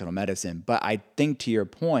in functional medicine. But I think, to your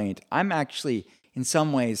point, I'm actually in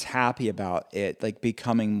some ways happy about it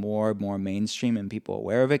becoming more and more mainstream and people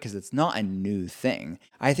aware of it, because it's not a new thing.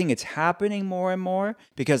 I think it's happening more and more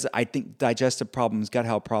because I think digestive problems, gut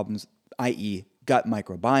health problems, i.e. gut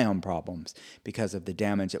microbiome problems, because of the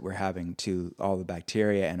damage that we're having to all the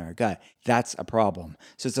bacteria in our gut, that's a problem.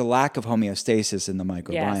 So it's a lack of homeostasis in the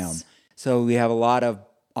microbiome. Yes. So we have a lot of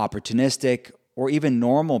opportunistic or even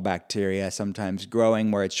normal bacteria sometimes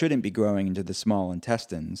growing where it shouldn't be growing into the small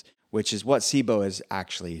intestines, which is what SIBO is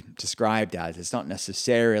actually described as. It's not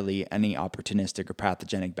necessarily any opportunistic or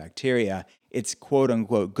pathogenic bacteria. It's quote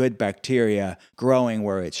unquote good bacteria growing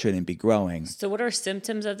where it shouldn't be growing. So what are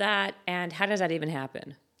symptoms of that, and how does that even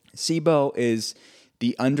happen? SIBO is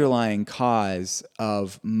the underlying cause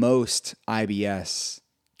of most IBS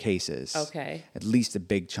cases. Okay. At least a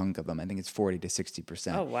big chunk of them. I think it's 40 to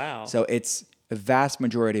 60%. Oh, wow. So it's the vast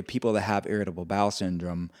majority of people that have irritable bowel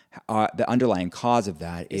syndrome, the underlying cause of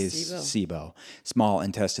that is SIBO, small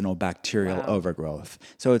intestinal bacterial overgrowth.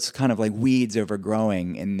 So it's kind of like weeds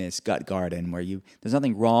overgrowing in this gut garden where there's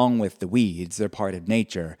nothing wrong with the weeds, they're part of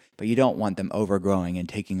nature, but you don't want them overgrowing and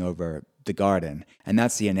taking over the garden. And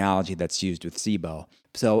that's the analogy that's used with SIBO.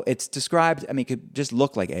 So it's described, it could just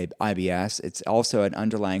look like IBS. It's also an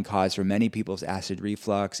underlying cause for many people's acid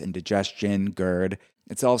reflux, indigestion, GERD.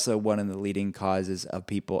 It's also one of the leading causes of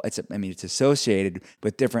people. It's associated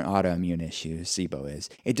with different autoimmune issues, SIBO is.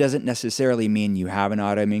 It doesn't necessarily mean you have an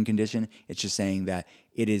autoimmune condition. It's just saying that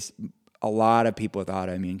it is a lot of people with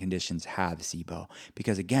autoimmune conditions have SIBO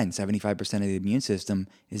because, again, 75% of the immune system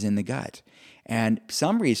is in the gut. And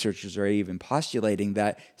some researchers are even postulating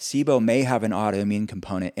that SIBO may have an autoimmune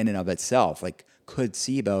component in and of itself. Could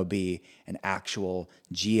SIBO be an actual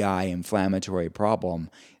GI inflammatory problem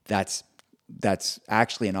that's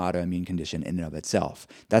actually an autoimmune condition in and of itself?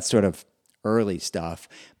 That's sort of early stuff.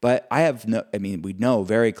 But we know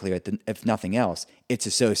very clear that if nothing else, it's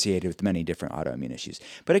associated with many different autoimmune issues.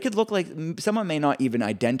 But it could look like someone may not even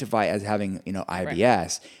identify as having,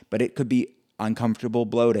 IBS, but it could be uncomfortable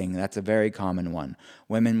bloating. That's a very common one.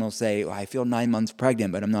 Women will say, I feel 9 months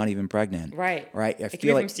pregnant, but I'm not even pregnant. Right. Right. It could be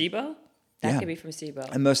from SIBO? That could be from SIBO.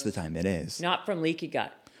 And most of the time it is. Not from leaky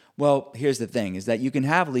gut. Well, here's the thing, is that you can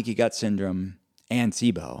have leaky gut syndrome and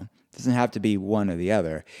SIBO. It doesn't have to be one or the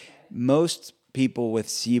other. Most people with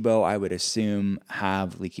SIBO, I would assume,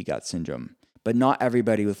 have leaky gut syndrome. But not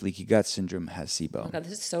everybody with leaky gut syndrome has SIBO. Oh God,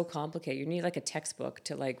 this is so complicated. You need like a textbook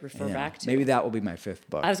to like refer back to. Maybe that will be my 5th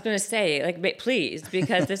book. I was going to say, like, please,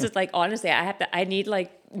 because this is like, honestly, I need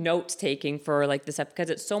like notes taking for like this, because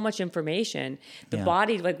it's so much information. The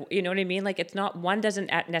body, like, you know what I mean? Like, it's not, one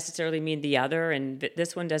doesn't necessarily mean the other, and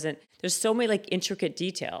this one doesn't. There's so many like intricate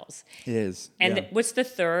details. It is. And what's the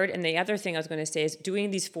third? And the other thing I was going to say is,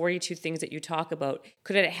 doing these 42 things that you talk about,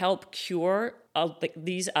 could it help cure like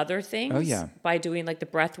these other things? Oh, yeah. By doing like the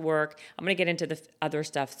breath work. I'm going to get into the other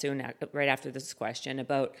stuff soon, right after this question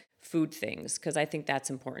about food things, because I think that's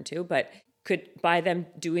important too. But could, by them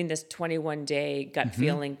doing this 21-day gut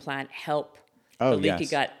feeling plan, help the leaky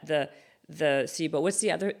gut, the SIBO? What's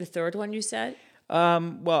the third one you said?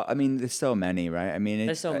 Well, I mean, there's so many, right? I mean,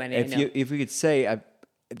 there's so many. If we could say,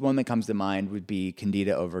 one that comes to mind would be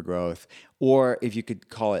Candida overgrowth, or if you could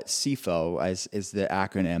call it SIFO, as is the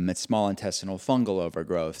acronym, it's small intestinal fungal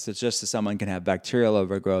overgrowth. So it's just as someone can have bacterial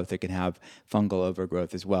overgrowth, they can have fungal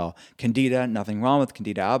overgrowth as well. Candida, nothing wrong with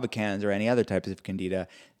Candida albicans or any other types of Candida,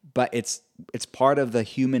 but it's part of the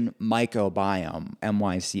human mycobiome,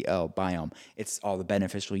 MYCO biome. It's all the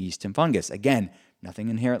beneficial yeast and fungus. Again, nothing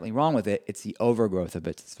inherently wrong with it. It's the overgrowth of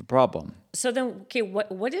it that's the problem. So then, okay,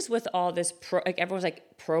 what is with all this? Like everyone's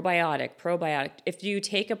like probiotic. If you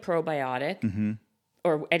take a probiotic,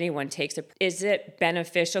 or anyone takes it, is it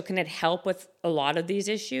beneficial? Can it help with a lot of these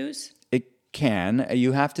issues? It can.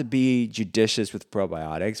 You have to be judicious with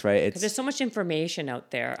probiotics, right? Because there's so much information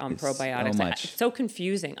out there on probiotics. So much. It's so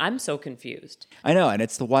confusing. I'm so confused. I know, and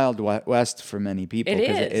it's the wild west for many people,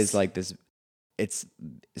 because it is like this. It's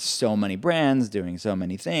so many brands doing so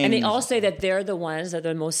many things. And they all say that they're the ones that are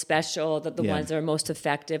the most special, that the ones that are most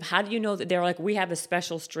effective. How do you know that they're like, we have a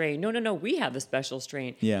special strain? No, we have a special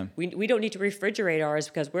strain. Yeah. We don't need to refrigerate ours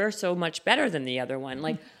because we're so much better than the other one.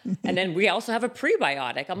 Like, and then we also have a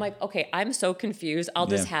prebiotic. I'm like, okay, I'm so confused. I'll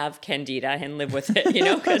just have Candida and live with it,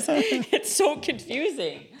 because it's so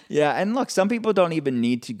confusing. Yeah, and look, some people don't even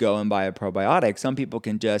need to go and buy a probiotic. Some people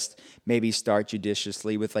can just maybe start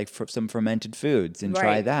judiciously with like some fermented foods and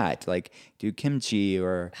try that. Like do kimchi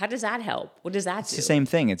or... How does that help? What does that do? It's the same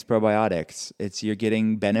thing. It's probiotics. You're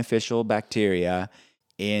getting beneficial bacteria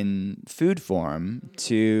in food form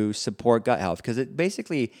to support gut health, because it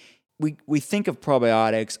basically... We think of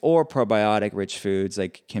probiotics or probiotic-rich foods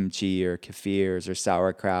like kimchi or kefirs or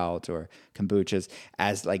sauerkraut or kombuchas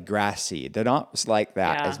as like grass seed. They're not like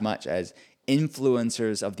that as much as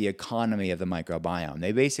influencers of the economy of the microbiome.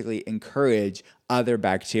 They basically encourage other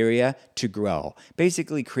bacteria to grow,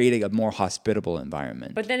 basically creating a more hospitable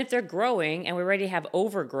environment. But then if they're growing and we already have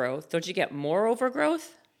overgrowth, don't you get more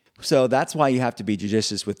overgrowth? So that's why you have to be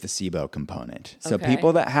judicious with the SIBO component. So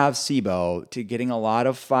people that have SIBO, to getting a lot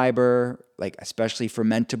of fiber, like especially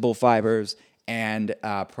fermentable fibers and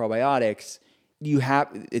probiotics,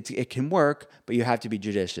 it can work, but you have to be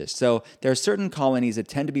judicious. So there are certain colonies that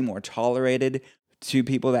tend to be more tolerated to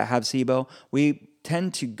people that have SIBO. We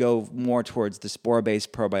tend to go more towards the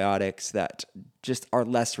spore-based probiotics that just are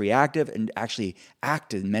less reactive and actually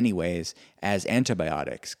act in many ways as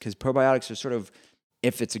antibiotics, because probiotics are sort of,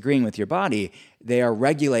 if it's agreeing with your body, they are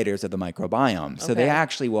regulators of the microbiome. So they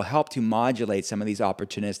actually will help to modulate some of these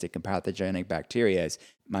opportunistic and pathogenic bacteria.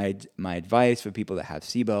 My advice for people that have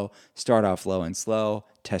SIBO, start off low and slow,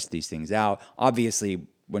 test these things out. Obviously,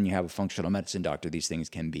 when you have a functional medicine doctor, these things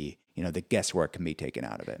can be, the guesswork can be taken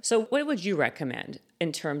out of it. So what would you recommend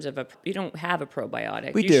in terms of you don't have a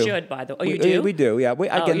probiotic? We you do. should, by the way. Oh, you do? We do, yeah.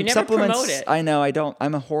 Again, you never supplements, promote it. I know, I don't.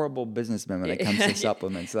 I'm a horrible businessman when it comes to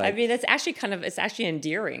supplements. I mean, it's actually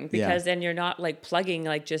endearing, because then you're not like plugging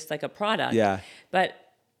like just like a product. Yeah. But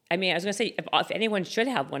I mean, I was going to say, if anyone should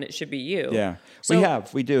have one, it should be you. Yeah. So,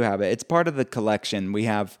 we do have it. It's part of the collection. We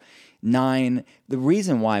have 9. The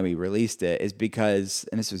reason why we released it is because,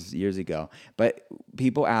 and this was years ago, but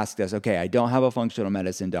people asked us, okay, I don't have a functional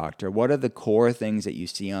medicine doctor. What are the core things that you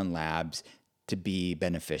see on labs to be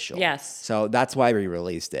beneficial? Yes. So that's why we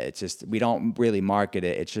released it. It's just, we don't really market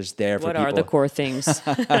it. It's just there for people. What are the core things?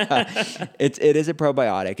 It is a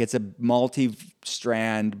probiotic. It's a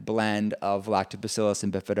multi-strand blend of lactobacillus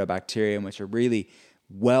and bifidobacterium, which are really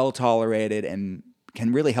well tolerated and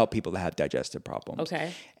can really help people that have digestive problems.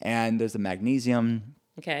 Okay. And there's the magnesium.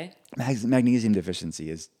 Okay. Magnesium deficiency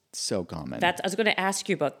is so common. I was going to ask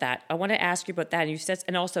you about that. I want to ask you about that. And you said,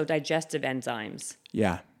 and also digestive enzymes.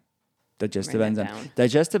 Yeah. Digestive Write that enzymes. down.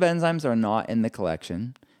 Digestive enzymes are not in the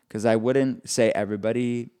collection, because I wouldn't say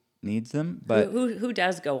everybody needs them. But who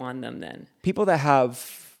does go on them then? people that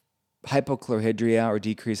have hypochlorhydria or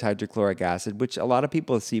decreased hydrochloric acid, which a lot of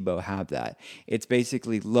people with SIBO have that. It's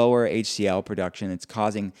basically lower HCl production. It's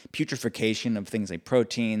causing putrefaction of things like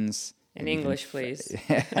proteins, In English, please.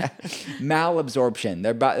 Malabsorption.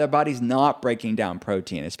 Their body's not breaking down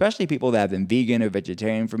protein, especially people that have been vegan or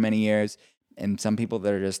vegetarian for many years, and some people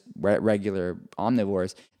that are just regular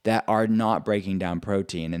omnivores that are not breaking down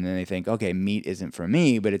protein. And then they think, okay, meat isn't for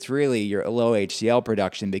me, but it's really your low HCl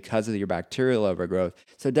production because of your bacterial overgrowth.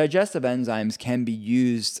 So digestive enzymes can be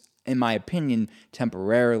used, in my opinion,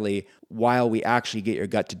 temporarily while we actually get your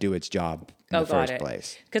gut to do its job in the first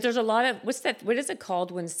place. Because there's a lot of, what is it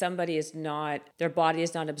called when somebody is not, their body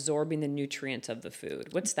is not absorbing the nutrients of the food?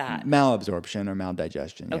 What's that? Malabsorption or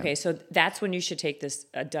maldigestion. Okay, so that's when you should take this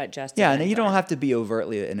digestive Yeah, enzyme. and you don't have to be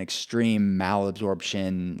overtly an extreme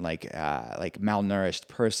malabsorption, like malnourished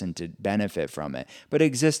person to benefit from it, but it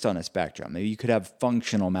exists on a spectrum. You could have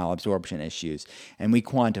functional malabsorption issues, and we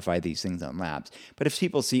quantify these things on labs. But if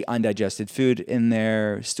people see undigested food in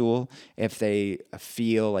their stool, if they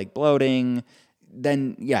feel like bloating,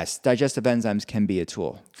 then yes, digestive enzymes can be a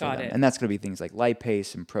tool for them. And that's going to be things like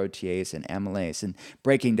lipase and protease and amylase and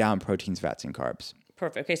breaking down proteins, fats, and carbs.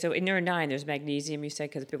 Perfect. Okay, so in your 9, there's magnesium, you said,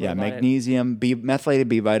 because people have magnesium, methylated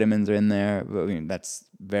B vitamins are in there. I mean, that's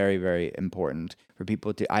very, very important for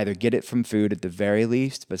people to either get it from food at the very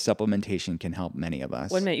least, but supplementation can help many of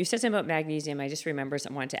us. Wait a minute, you said something about magnesium. I just remembered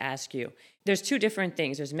something I wanted to ask you. There's 2 different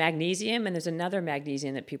things. There's magnesium and there's another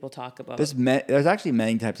magnesium that people talk about. There's actually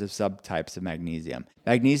many types of subtypes of magnesium.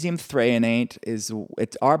 Magnesium threonate is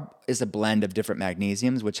a blend of different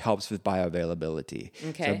magnesiums, which helps with bioavailability.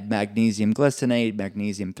 Okay. So magnesium glycinate,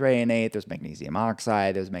 magnesium threonate, there's magnesium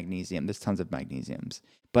oxide, there's tons of magnesiums.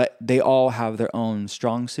 But they all have their own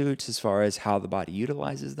strong suits as far as how the body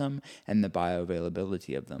utilizes them and the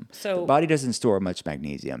bioavailability of them. So the body doesn't store much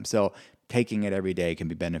magnesium. So taking it every day can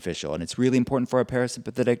be beneficial. And it's really important for our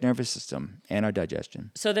parasympathetic nervous system and our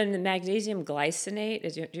digestion. So then the magnesium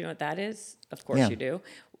glycinate, do you know what that is? Of course you do.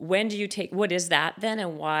 When do you take, what is that then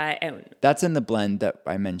and why? That's in the blend that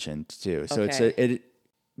I mentioned too. So it's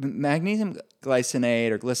magnesium glycinate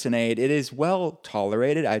or glycinate, it is well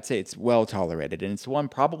tolerated. I'd say it's well tolerated. And it's the one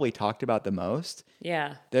probably talked about the most.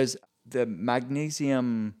 Yeah. There's the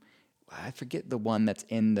magnesium, I forget the one that's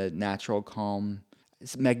in the natural calm.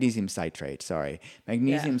 It's magnesium citrate,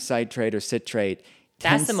 Magnesium citrate or citrate.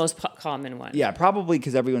 That's the most common one. Yeah, probably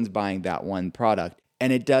because everyone's buying that one product.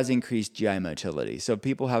 And it does increase GI motility. So if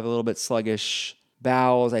people have a little bit sluggish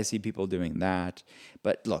bowels, I see people doing that.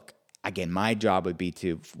 But look, again, my job would be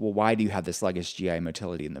why do you have the sluggish GI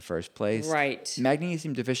motility in the first place? Right.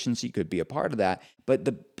 Magnesium deficiency could be a part of that. But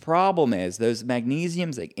the problem is those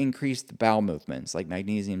magnesiums that increase the bowel movements, like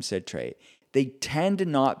magnesium citrate, they tend to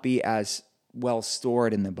not be as well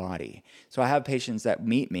stored in the body. So I have patients that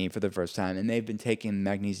meet me for the first time and they've been taking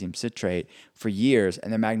magnesium citrate for years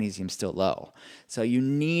and their magnesium's still low. So you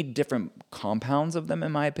need different compounds of them,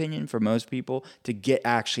 in my opinion, for most people to get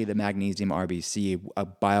actually the magnesium RBC, a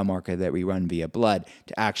biomarker that we run via blood,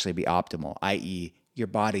 to actually be optimal, i.e. your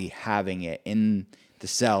body having it in the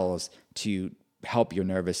cells to help your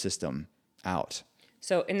nervous system out.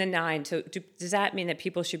 So in the 9, does that mean that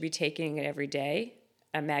people should be taking it every day?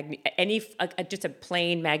 Just a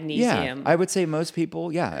plain magnesium. Yeah, I would say most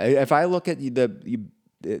people. Yeah, if I look at the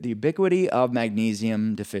ubiquity of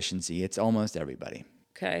magnesium deficiency, it's almost everybody.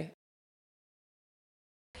 Okay.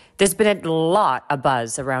 There's been a lot of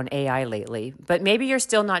buzz around AI lately, but maybe you're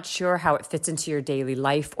still not sure how it fits into your daily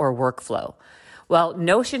life or workflow. Well,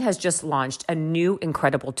 Notion has just launched a new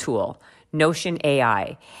incredible tool, Notion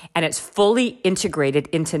AI, and it's fully integrated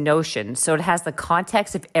into Notion, so it has the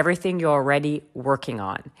context of everything you're already working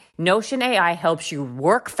on. Notion AI helps you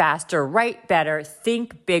work faster, write better,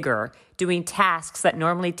 think bigger, doing tasks that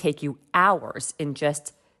normally take you hours in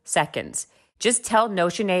just seconds. Just tell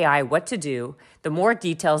Notion AI what to do, the more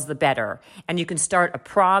details the better, and you can start a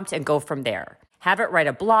prompt and go from there. Have it write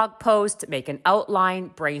a blog post, make an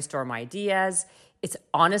outline, brainstorm ideas. It's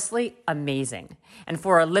honestly amazing. And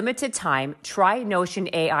for a limited time, try Notion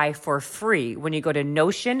AI for free when you go to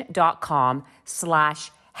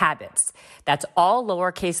notion.com/habits. That's all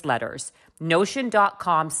lowercase letters.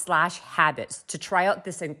 Notion.com/habits to try out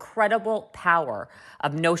this incredible power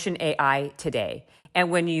of Notion AI today.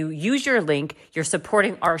 And when you use your link, you're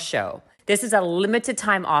supporting our show. This is a limited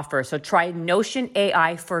time offer, so try Notion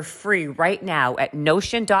AI for free right now at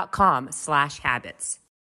notion.com/habits.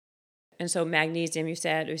 And so magnesium, you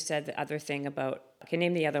said the other thing about, okay,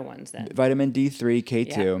 name the other ones then. Vitamin D3,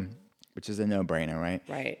 K2, which is a no-brainer, right?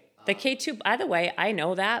 Right. The K2, by the way, I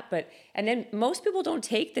know that, and then most people don't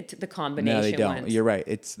take the combination ones. No, they don't. You're right.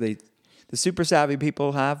 It's the super savvy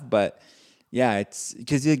people have, but Yeah, it's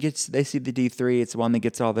because they see the D3. It's the one that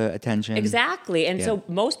gets all the attention. Exactly. And so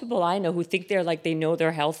most people I know who think they know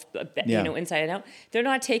their health, inside and out, they're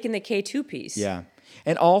not taking the K2 piece. Yeah.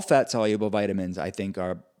 And all fat-soluble vitamins, I think,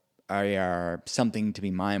 are something to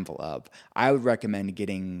be mindful of. I would recommend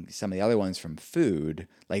getting some of the other ones from food,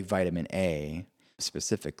 like vitamin A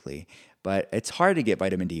specifically. But it's hard to get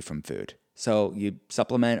vitamin D from food. So you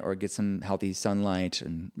supplement or get some healthy sunlight,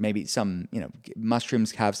 and maybe some,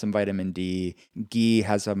 mushrooms have some vitamin D, ghee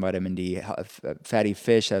has some vitamin D, fatty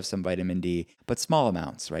fish have some vitamin D, but small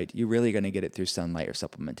amounts, right? You're really going to get it through sunlight or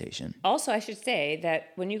supplementation. Also, I should say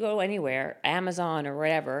that when you go anywhere, Amazon or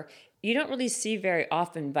whatever, you don't really see very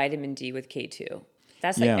often vitamin D with K2.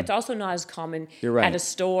 That's it's also not as common at a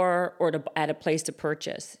store or at a place to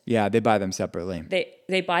purchase. Yeah, they buy them separately.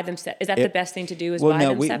 They buy them. Is that the best thing to do? Buy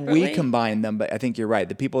them separately? We combine them, but I think you're right.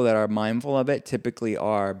 The people that are mindful of it typically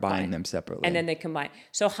are buying them separately. And then they combine.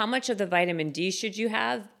 So how much of the vitamin D should you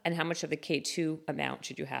have, and how much of the K2 amount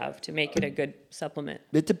should you have to make it a good supplement?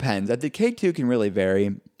 It depends. The K2 can really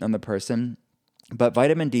vary on the person, but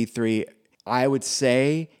vitamin D3, I would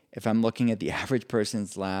say, if I'm looking at the average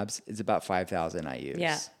person's labs, it's about 5,000 IUs.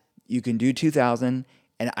 Yeah. You can do 2,000.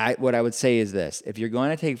 And what I would say is this. If you're going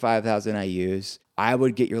to take 5,000 IUs, I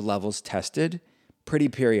would get your levels tested pretty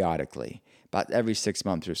periodically, about every 6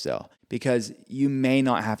 months or so, because you may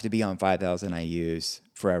not have to be on 5,000 IUs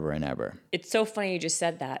forever and ever. It's so funny you just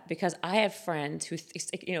said that, because I have friends who,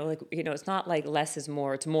 it's not like less is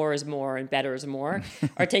more, it's more is more and better is more,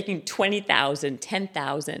 are taking 20,000,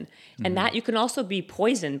 10,000. And that you can also be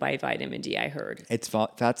poisoned by vitamin D, I heard. It's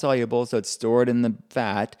fat soluble, so it's stored in the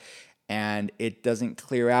fat, and it doesn't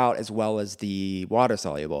clear out as well as the water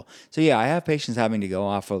soluble. So yeah, I have patients having to go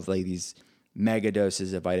off of like these mega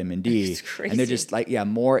doses of vitamin D. It's crazy. And they're just like,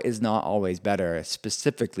 more is not always better,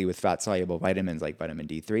 specifically with fat soluble vitamins like vitamin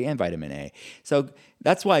D3 and vitamin A. So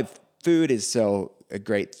that's why food is so a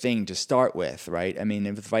great thing to start with, right? I mean,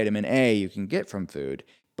 with vitamin A, you can get from food,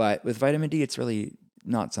 but with vitamin D, it's really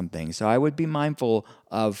not something. So I would be mindful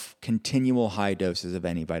of continual high doses of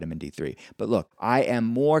any vitamin D3. But look, I am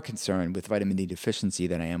more concerned with vitamin D deficiency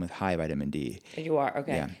than I am with high vitamin D. You are?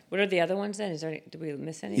 Okay. Yeah. What are the other ones then? Did we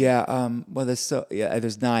miss any? Yeah. Well,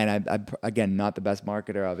 there's 9. I'm again not the best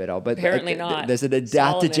marketer of it all, but apparently not. There's an adaptogen.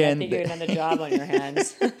 Solomon, I think you have another job on your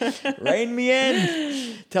hands. Rein me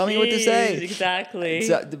in. Tell me what to say. Exactly.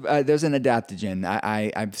 So, there's an adaptogen.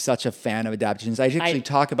 I'm such a fan of adaptogens. I actually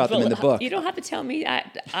talk about them in the book. You don't have to tell me.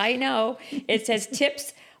 I know. It says tips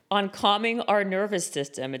on calming our nervous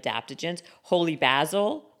system. Adaptogens: holy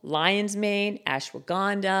basil, lion's mane,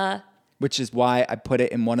 ashwagandha. Which is why I put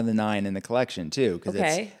it in one of the 9 in the collection too, because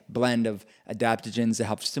it's a blend of adaptogens that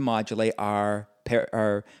helps to modulate our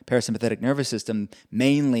parasympathetic nervous system.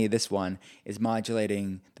 Mainly, this one is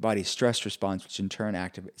modulating the body's stress response, which in turn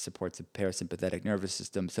supports the parasympathetic nervous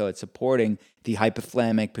system. So it's supporting the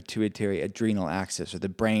hypothalamic pituitary adrenal axis, or the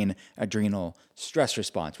brain adrenal stress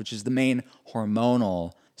response, which is the main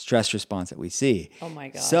hormonal stress response that we see. Oh my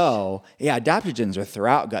gosh. So adaptogens are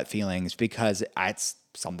throughout gut feelings because it's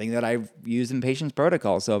something that I've used in patients'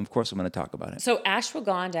 protocols. So of course I'm going to talk about it. So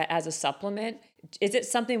ashwagandha as a supplement, is it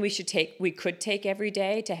something we could take every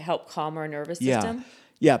day to help calm our nervous system?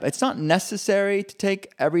 Yeah, it's not necessary to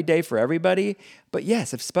take every day for everybody, but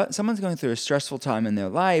yes, if someone's going through a stressful time in their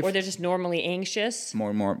life, or they're just normally anxious,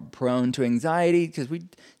 more prone to anxiety, because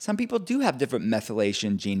some people do have different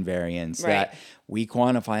methylation gene variants that we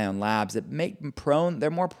quantify on labs that make them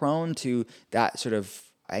they're more prone to that sort of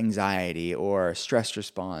anxiety or stress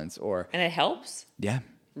response, and it helps. Yeah.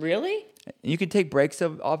 Really? You can take breaks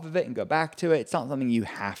off of it and go back to it. It's not something you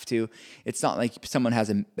have to. It's not like someone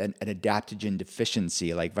has an adaptogen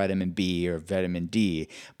deficiency like vitamin B or vitamin D,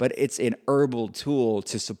 but it's an herbal tool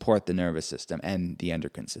to support the nervous system and the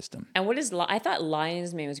endocrine system. And I thought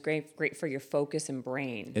lion's mane was great for your focus and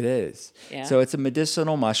brain. It is. Yeah. So it's a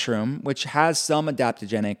medicinal mushroom, which has some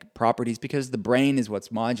adaptogenic properties because the brain is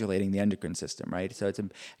what's modulating the endocrine system, right? So it's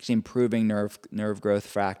actually improving nerve growth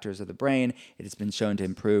factors of the brain. It has been shown to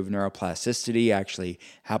improve neuroplasticity, actually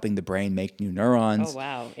helping the brain make new neurons. Oh,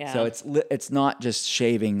 wow. Yeah. So it's not just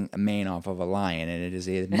shaving a mane off of a lion, and it is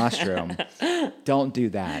a mushroom. Don't do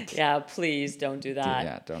that. Yeah, please don't do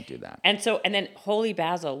that. Don't do that. And then holy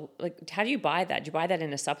basil, like, how do you buy that? Do you buy that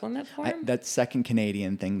in a supplement form? That's second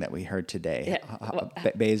Canadian thing that we heard today.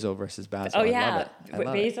 Yeah. Basil versus basil. Oh, yeah. I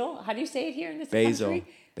love basil? it. How do you say it here in this Basil.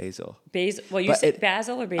 country? Basil. Well, you say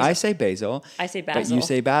basil or basil? I say basil. I say basil. But you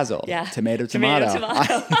say basil. Yeah. Tomato.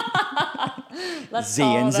 Z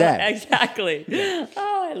and Z. Exactly. Yeah.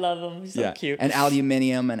 Oh, I love them. So cute. And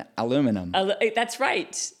aluminium and aluminum. That's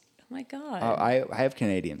right. my God. I have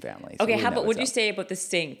Canadian family. So okay, we how know about what's what do you up. say about the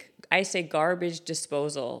sink? I say garbage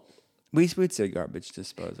disposal. We'd say garbage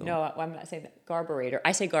disposal. No, I'm not saying that. Garburator.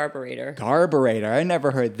 I say garburator. Garburator. I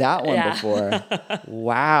never heard that one Yeah. before.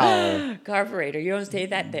 Wow. Garburator. You don't say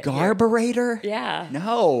that there. Garburator? Yeah.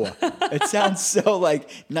 No. It sounds so like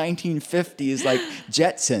 1950s, like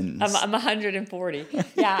Jetsons. I'm 140.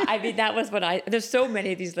 Yeah, I mean that was what there's so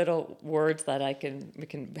many of these little words that we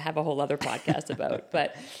can have a whole other podcast about.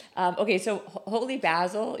 But okay, so holy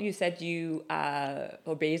basil, you said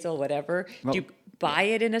or basil, whatever. Do you buy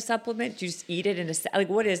it in a supplement? Do you just eat it in like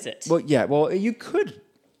what is it? Well, yeah. Well, you could,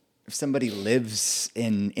 if somebody lives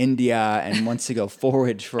in India and wants to go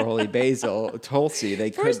forage for holy basil, tulsi,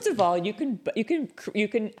 they could. First of all, you can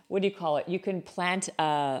what do you call it? You can plant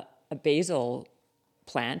a basil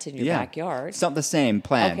plant in your backyard. It's not the same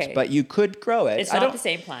plant, Okay. but you could grow it. It's not the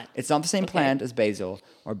same plant. It's not the same plant as basil,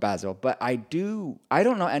 but I don't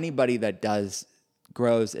know anybody that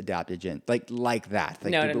grows adaptogen like that,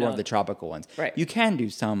 like one of the tropical ones. Right. You can do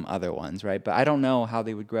some other ones, right? But I don't know how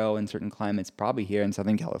they would grow in certain climates. Probably here in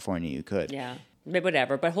Southern California, you could. Yeah.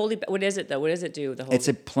 Whatever, but what is it though? What does it do? It's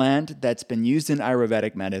a plant that's been used in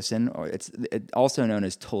Ayurvedic medicine, or it's also known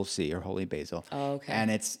as tulsi or holy basil. Oh, okay. And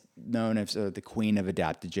it's known as the queen of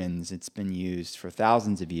adaptogens. It's been used for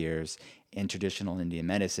thousands of years in traditional Indian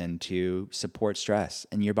medicine to support stress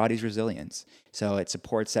and your body's resilience. So it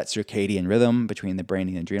supports that circadian rhythm between the brain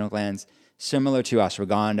and adrenal glands, similar to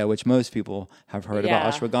ashwagandha, which most people have heard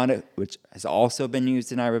about ashwagandha, which has also been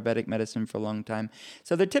used in Ayurvedic medicine for a long time.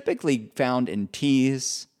 So they're typically found in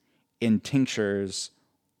teas, in tinctures,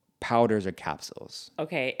 powders, or capsules.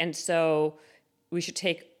 Okay, and so we should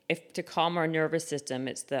take, if to calm our nervous system,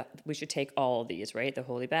 we should take all of these, right? The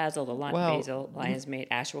holy basil, the basil, lion's mane,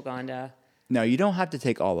 ashwagandha. No, you don't have to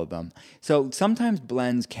take all of them. So sometimes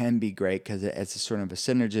blends can be great because it's a sort of a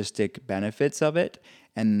synergistic benefits of it.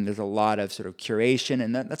 And there's a lot of sort of curation,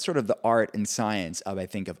 and that's sort of the art and science of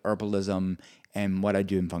herbalism and what I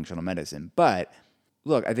do in functional medicine. But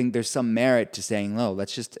look, I think there's some merit to saying,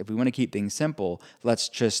 if we want to keep things simple,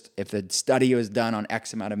 if the study was done on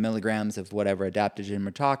X amount of milligrams of whatever adaptogen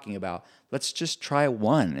we're talking about, let's just try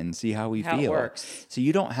one and see how we feel. How it works. So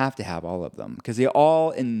you don't have to have all of them because they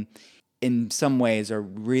all in some ways are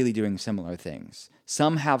really doing similar things.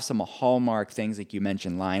 Some have some hallmark things, like you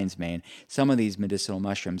mentioned, lion's mane. Some of these medicinal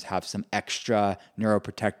mushrooms have some extra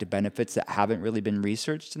neuroprotective benefits that haven't really been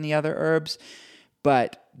researched in the other herbs,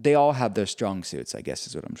 but they all have their strong suits, I guess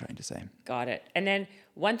is what I'm trying to say. Got it. And then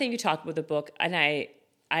one thing you talked about the book, and I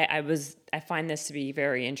find this to be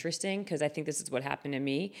very interesting because I think this is what happened to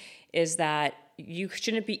me, is that you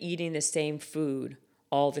shouldn't be eating the same food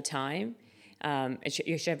all the time.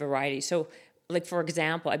 You should have variety. So, like, for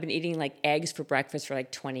example, I've been eating like eggs for breakfast for like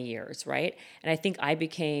 20 years, right? And I think I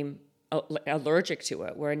became allergic to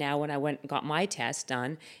it, where now when I went and got my test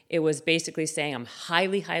done, it was basically saying I'm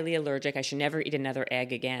highly, highly allergic. I should never eat another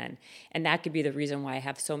egg again. And that could be the reason why I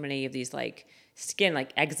have so many of these like skin,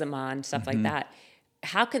 like eczema and stuff like that.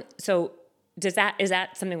 Is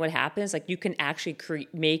that something what happens? Like you can actually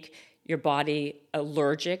make your body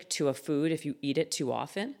allergic to a food if you eat it too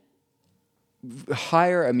often?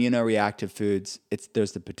 Higher immunoreactive foods,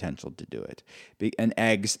 there's the potential to do it. And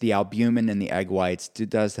eggs, the albumin in the egg whites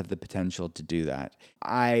does have the potential to do that.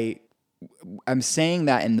 I'm saying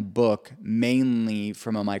that in the book mainly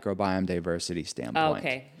from a microbiome diversity standpoint. Oh,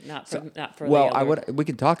 okay, not for we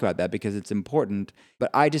can talk about that because it's important.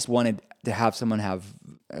 But I just wanted to have someone have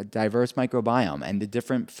a diverse microbiome, and the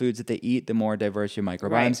different foods that they eat, the more diverse your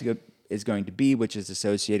microbiome is going to be, which is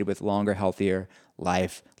associated with longer, healthier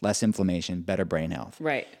life, less inflammation, better brain health.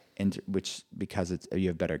 Right. And because you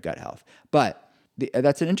have better gut health. But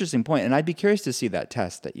that's an interesting point, and I'd be curious to see that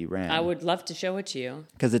test that you ran. I would love to show it to you.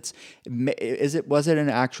 Because was it an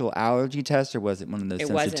actual allergy test or was it one of those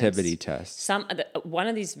sensitivity tests? One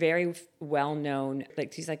of these very well known,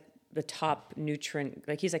 like he's like the top nutrient,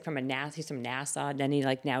 like he's like from he's from NASA, and then he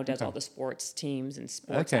like now does all the sports teams and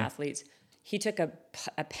sports athletes. He took a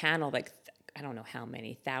panel, like I don't know how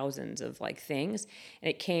many thousands of like things, and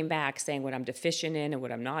it came back saying what I'm deficient in and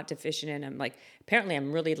what I'm not deficient in. I'm like, apparently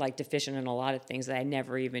I'm really like deficient in a lot of things that I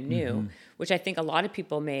never even knew, which I think a lot of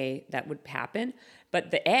people that would happen. But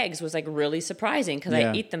the eggs was like really surprising because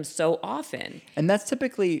I eat them so often. And that's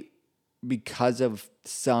typically because of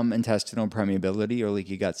some intestinal permeability or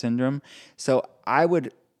leaky gut syndrome. So I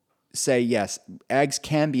would say, yes, eggs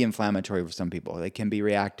can be inflammatory for some people. They can be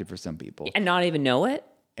reactive for some people. And not even know it?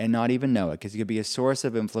 And not even know it, because it could be a source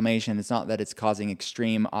of inflammation. It's not that it's causing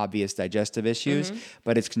extreme, obvious digestive issues,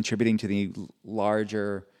 but it's contributing to the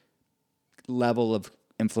larger level of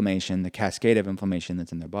inflammation, the cascade of inflammation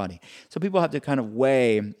that's in their body. So people have to kind of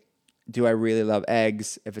weigh, do I really love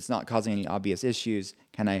eggs? If it's not causing any obvious issues,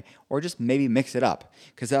 can I, or just maybe mix it up?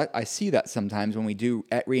 Because I see that sometimes when we do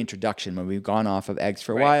reintroduction, when we've gone off of eggs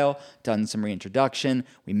for a while, done some reintroduction,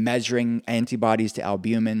 we measuring antibodies to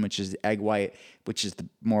albumin, which is the egg white, which is the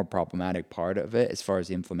more problematic part of it as far as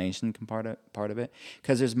the inflammation part of it.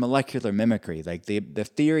 Because there's molecular mimicry. Like the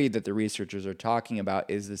theory that the researchers are talking about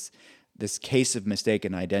is this case of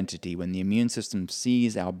mistaken identity when the immune system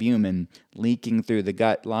sees albumin leaking through the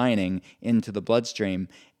gut lining into the bloodstream,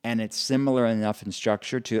 and it's similar enough in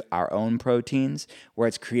structure to our own proteins where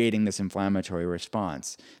it's creating this inflammatory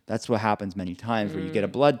response. That's what happens many times where you get a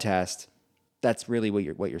blood test. That's really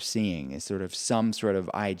what you're seeing is sort of some sort of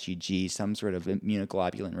IgG, some sort of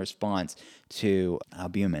immunoglobulin response to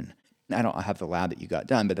albumin. I don't have the lab that you got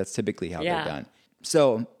done, but that's typically how they're done.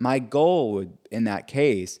 So my goal in that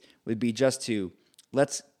case would be just to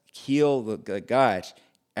let's heal the gut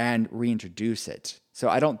and reintroduce it. So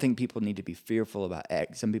I don't think people need to be fearful about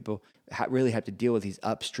eggs. Some people really have to deal with these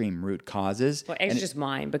upstream root causes. Well, eggs are just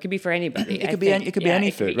mine, but it could be for anybody. It could be any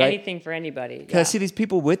food, right? Anything for anybody. Because I see these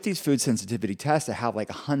people with these food sensitivity tests that have like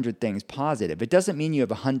 100 things positive. It doesn't mean you have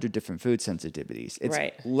 100 different food sensitivities.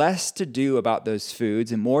 It's less to do about those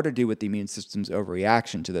foods and more to do with the immune system's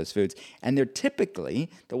overreaction to those foods. And they're typically,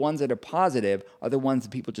 the ones that are positive are the ones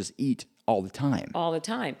that people just eat all the time. All the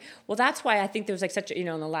time. Well, that's why I think there was like such a, in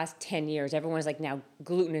the last 10 years, everyone's like now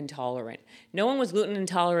gluten intolerant. No one was gluten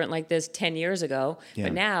intolerant like this 10 years ago. Yeah.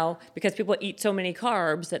 But now, because people eat so many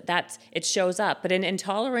carbs, it shows up. But an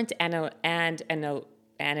intolerant and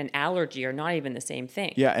an allergy are not even the same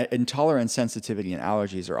thing. Yeah, intolerance, sensitivity, and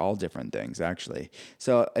allergies are all different things, actually.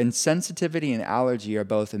 So, and sensitivity and allergy are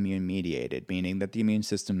both immune-mediated, meaning that the immune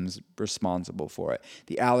system's responsible for it.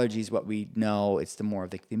 The allergy is what we know. It's the more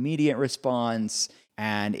of the immediate response,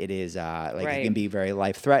 and it is it can be very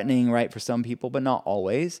life-threatening, right, for some people, but not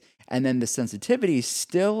always. And then the sensitivity is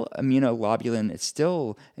still immunoglobulin. It's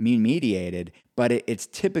still immune-mediated, but it's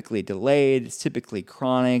typically delayed. It's typically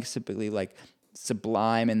chronic. It's typically like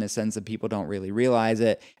sublime in the sense that people don't really realize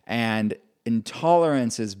it. And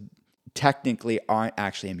intolerances technically aren't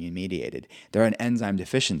actually immune mediated. They're an enzyme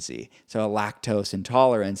deficiency. So a lactose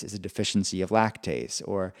intolerance is a deficiency of lactase,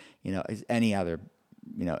 or any other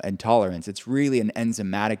intolerance. It's really an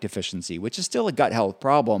enzymatic deficiency, which is still a gut health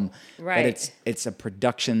problem, but it's a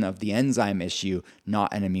production of the enzyme issue,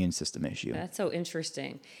 not an immune system issue. That's so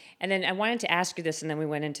interesting. And then I wanted to ask you this, and then we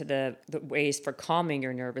went into the ways for calming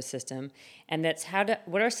your nervous system, and that's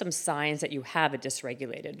what are some signs that you have a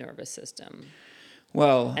dysregulated nervous system?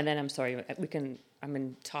 Well, and then I'm sorry,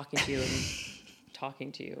 I'm talking to you and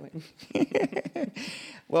talking to you.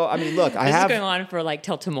 Well, I mean, look, this is going on for like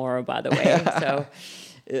till tomorrow, by the way. So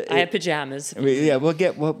I have pajamas. Can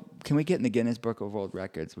we get in the Guinness Book of World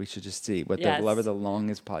Records? We should just see whatever the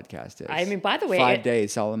longest podcast is. I mean, by the way, 5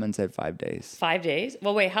 days. Solomon said 5 days. 5 days?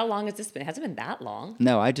 Well, wait, how long has this been? It hasn't been that long.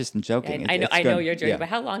 No, I just am joking. I know you're joking, but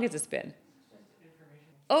how long has this been?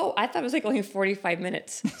 Oh, I thought it was like only 45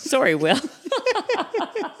 minutes. Sorry, Will.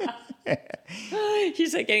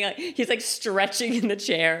 He's like stretching in the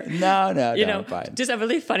chair. No, fine. Just a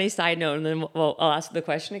really funny side note, and then I'll ask the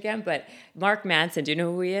question again. But Mark Manson, do you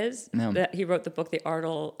know who he is? No. He wrote the book, The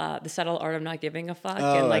Subtle Art of Not Giving a Fuck.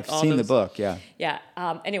 Oh, and I've seen the book. Yeah. Yeah.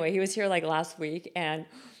 Anyway, he was here like last week, and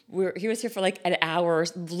he was here for like an hour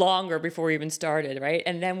longer before we even started, right?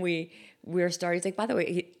 And then we were starting. He's like, by the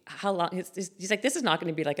way, how long? He's like, this is not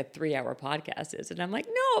going to be like a 3-hour podcast, is it? And I'm like,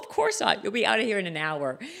 no, of course not. You'll be out of here in an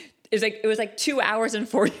hour. It was like 2 hours and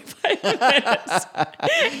 45 minutes.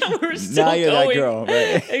 And we're still now you're going. That girl,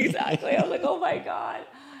 right? Exactly. I was like, oh my God.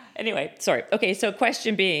 Anyway, sorry. Okay, so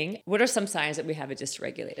question being, what are some signs that we have a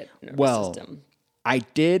dysregulated nervous system? I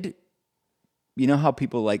did. You know how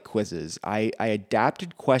people like quizzes? I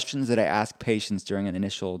adapted questions that I asked patients during an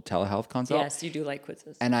initial telehealth consult. Yes, you do like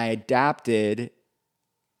quizzes. And I adapted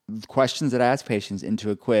questions that I asked patients into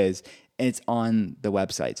a quiz, and it's on the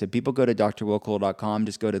website. So people go to drwillcole.com,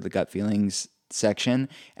 just go to the gut feelings section,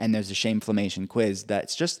 and there's a shame-flammation quiz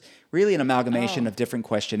that's just really an amalgamation of different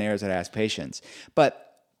questionnaires that I ask patients.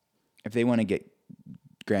 But if they want to get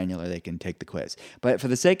granular, they can take the quiz. But for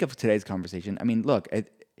the sake of today's conversation, I mean, look,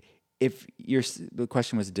 if the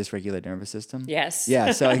question was a dysregulated nervous system. Yes.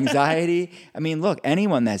 Yeah. So anxiety, I mean, look,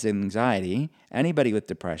 anyone that's anxiety, anybody with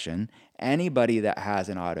depression, anybody that has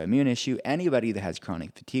an autoimmune issue, anybody that has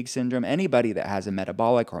chronic fatigue syndrome, anybody that has a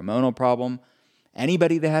metabolic hormonal problem,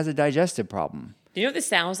 anybody that has a digestive problem, Do you know what this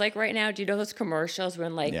sounds like right now? Do you know those commercials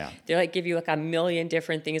when they like give you like a million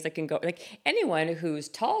different things that can go, like anyone who's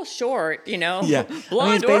tall, short,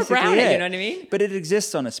 blonde or brown, you know what I mean? But it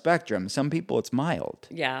exists on a spectrum. Some people it's mild.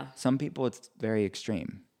 Yeah. Some people it's very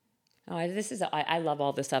extreme. Oh, I love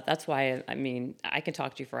all this stuff. That's why, I can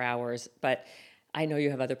talk to you for hours, but I know you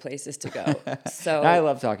have other places to go. So I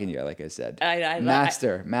love talking to you, like I said.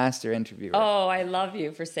 Master interviewer. Oh, I love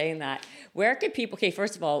you for saying that. Where can people,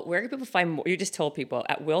 first of all, where can people find more? You just told people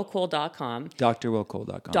at willcole.com.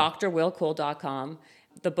 drwillcole.com. drwillcole.com.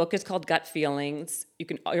 The book is called Gut Feelings.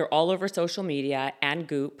 You're all over social media and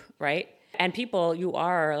Goop, right? And people, you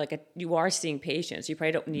are seeing patients. You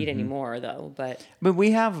probably don't need any more though, but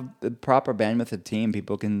we have the proper bandwidth of team.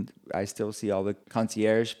 I still see all the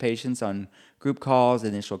concierge patients on group calls,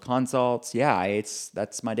 initial consults. Yeah,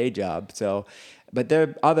 that's my day job. So, but there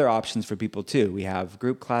are other options for people too. We have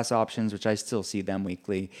group class options, which I still see them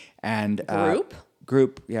weekly, and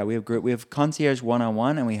group. Yeah, we have concierge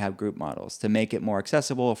one-on-one, and we have group models to make it more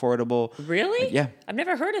accessible, affordable. Really? Yeah. I've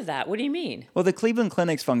never heard of that. What do you mean? Well, the Cleveland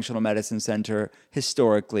Clinic's Functional Medicine Center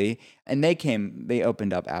historically, and they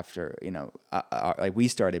opened up after, like we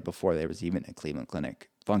started before there was even a Cleveland Clinic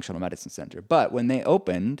Functional Medicine Center. But when they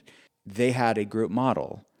opened, they had a group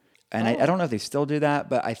model. And I don't know if they still do that,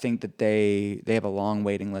 but I think that they have a long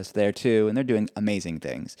waiting list there too, and they're doing amazing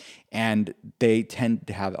things. And they tend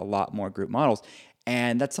to have a lot more group models.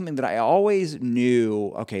 And that's something that I always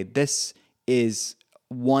knew, okay, this is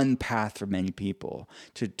one path for many people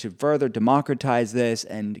to further democratize this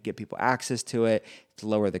and get people access to it, to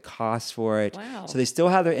lower the costs for it. Wow. So they still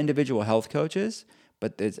have their individual health coaches,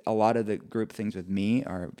 but there's a lot of the group things with me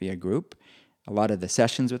are via group. A lot of the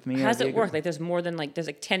sessions with me. How does it work? Like there's more than there's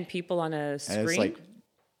 10 people on a screen?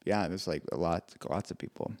 There's lots of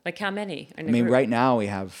people. Like how many? Right now we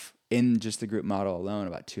have in just the group model alone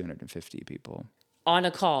about 250 people. On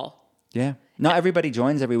a call? Yeah. Not everybody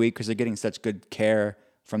joins every week because they're getting such good care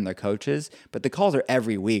from their coaches, but the calls are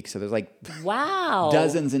every week. So there's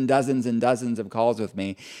dozens and dozens and dozens of calls with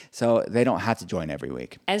me. So they don't have to join every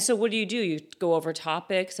week. And so what do? You go over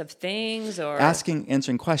topics of things or?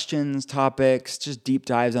 Answering questions, topics, just deep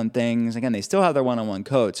dives on things. Again, they still have their one-on-one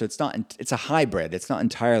coach. So it's a hybrid. It's not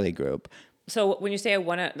entirely group. So when you say a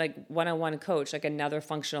one-on-one coach, like another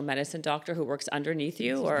functional medicine doctor who works underneath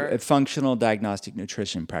you, or a functional diagnostic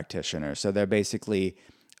nutrition practitioner. So they're basically,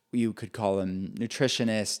 you could call them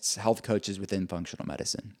nutritionists, health coaches within functional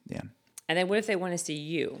medicine. Yeah. And then what if they want to see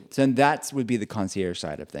you? So that would be the concierge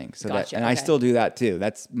side of things. So Gotcha. I still do that too.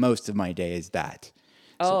 That's most of my day is that.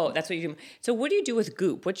 Oh, that's what you do. So what do you do with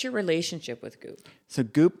Goop? What's your relationship with Goop? So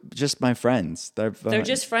Goop, just my friends. They're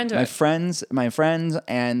just friends. My friends,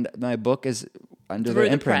 and my book is under Through their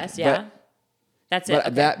the imprint. press, yeah. That's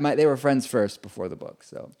it. But they were friends first before the book.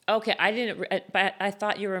 So okay, I didn't. But I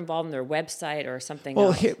thought you were involved in their website or something. Well,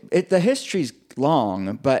 else. The history's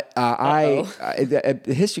long, but the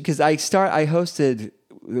history because I hosted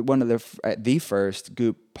one of the first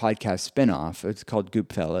Goop podcast spinoff. It's called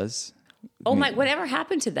Goop Fellas. Oh my! Whatever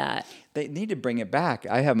happened to that? They need to bring it back.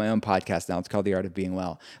 I have my own podcast now. It's called The Art of Being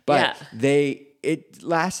Well. But it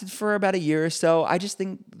lasted for about a year or so. I just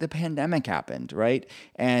think the pandemic happened, right?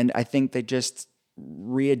 And I think they just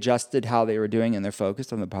readjusted how they were doing, and they're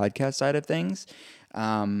focused on the podcast side of things.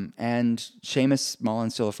 And Seamus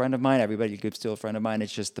Mullen's still a friend of mine. Everybody Goop's still a friend of mine.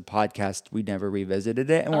 It's just the podcast, we never revisited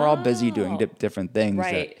it. And we're all busy doing different things.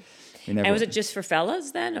 Right. And was it just for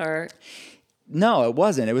fellas then, or... No, it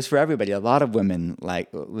wasn't. It was for everybody. A lot of women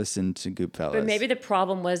listened to Goop Fellas. But maybe the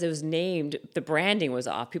problem was it was named, the branding was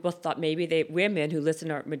off. People thought maybe women who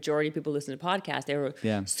listen, or majority of people listen to podcasts, they were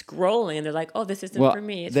scrolling and they're like, oh, this isn't for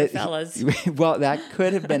me. It's for fellas. Well, that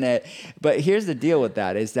could have been it. But here's the deal with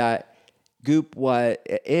that is that Goop, what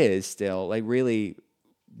it is still, really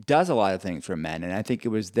does a lot of things for men. And I think it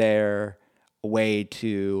was their way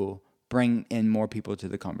to bring in more people to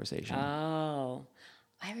the conversation. Oh,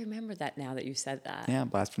 I remember that now that you said that. Yeah,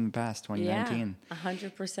 Blast from the Past, 2019. Yeah,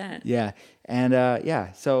 100%. Yeah,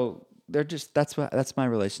 and so they're just that's my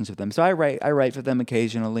relationship with them. So I write for them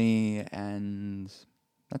occasionally, and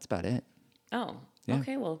that's about it. Oh, yeah.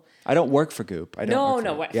 Okay. Well, I don't work for Goop. I know you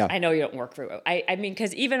don't work for Goop. I mean,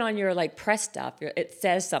 because even on your press stuff, it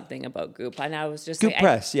says something about Goop, and I was just Goop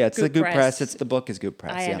Press. Yeah, it's the Goop Press. It's the book is Goop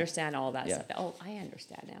Press. I understand all that stuff. Oh, I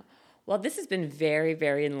understand now. Well, this has been very,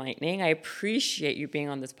 very enlightening. I appreciate you being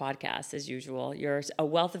on this podcast as usual. You're a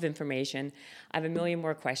wealth of information. I have a million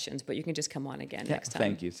more questions, but you can just come on again next time.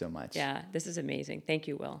 Thank you so much. Yeah, this is amazing. Thank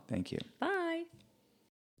you, Will. Thank you. Bye.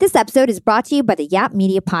 This episode is brought to you by the Yap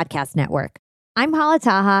Media Podcast Network. I'm Hala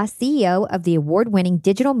Taha, CEO of the award-winning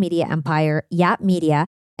digital media empire, Yap Media,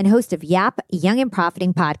 and host of Yap Young and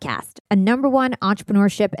Profiting Podcast, a #1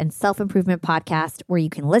 entrepreneurship and self-improvement podcast where you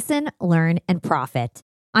can listen, learn, and profit.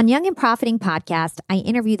 On Young and Profiting Podcast, I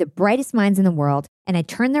interview the brightest minds in the world, and I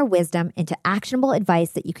turn their wisdom into actionable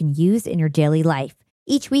advice that you can use in your daily life.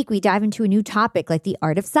 Each week, we dive into a new topic like the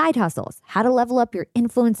art of side hustles, how to level up your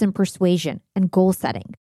influence and persuasion, and goal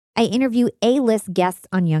setting. I interview A-list guests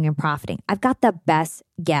on Young and Profiting. I've got the best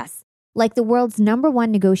guests, like the world's #1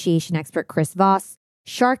 negotiation expert, Chris Voss,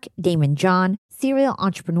 Shark Damon John, serial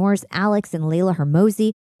entrepreneurs Alex and Layla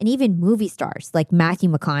Hermosi, and even movie stars like Matthew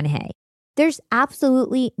McConaughey. There's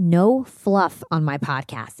absolutely no fluff on my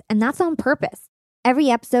podcast, and that's on purpose. Every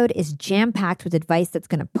episode is jam-packed with advice that's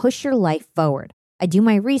going to push your life forward. I do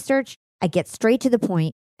my research, I get straight to the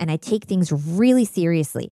point, and I take things really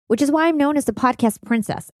seriously, which is why I'm known as the podcast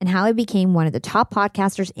princess and how I became one of the top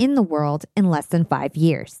podcasters in the world in less than 5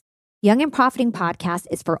 years. Young and Profiting Podcast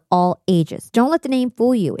is for all ages. Don't let the name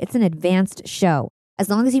fool you. It's an advanced show. As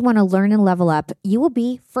long as you want to learn and level up, you will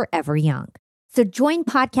be forever young. So join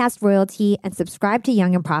Podcast Royalty and subscribe to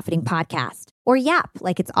Young and Profiting Podcast, or YAP,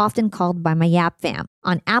 like it's often called by my YAP fam,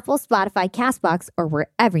 on Apple, Spotify, CastBox, or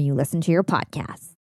wherever you listen to your podcasts.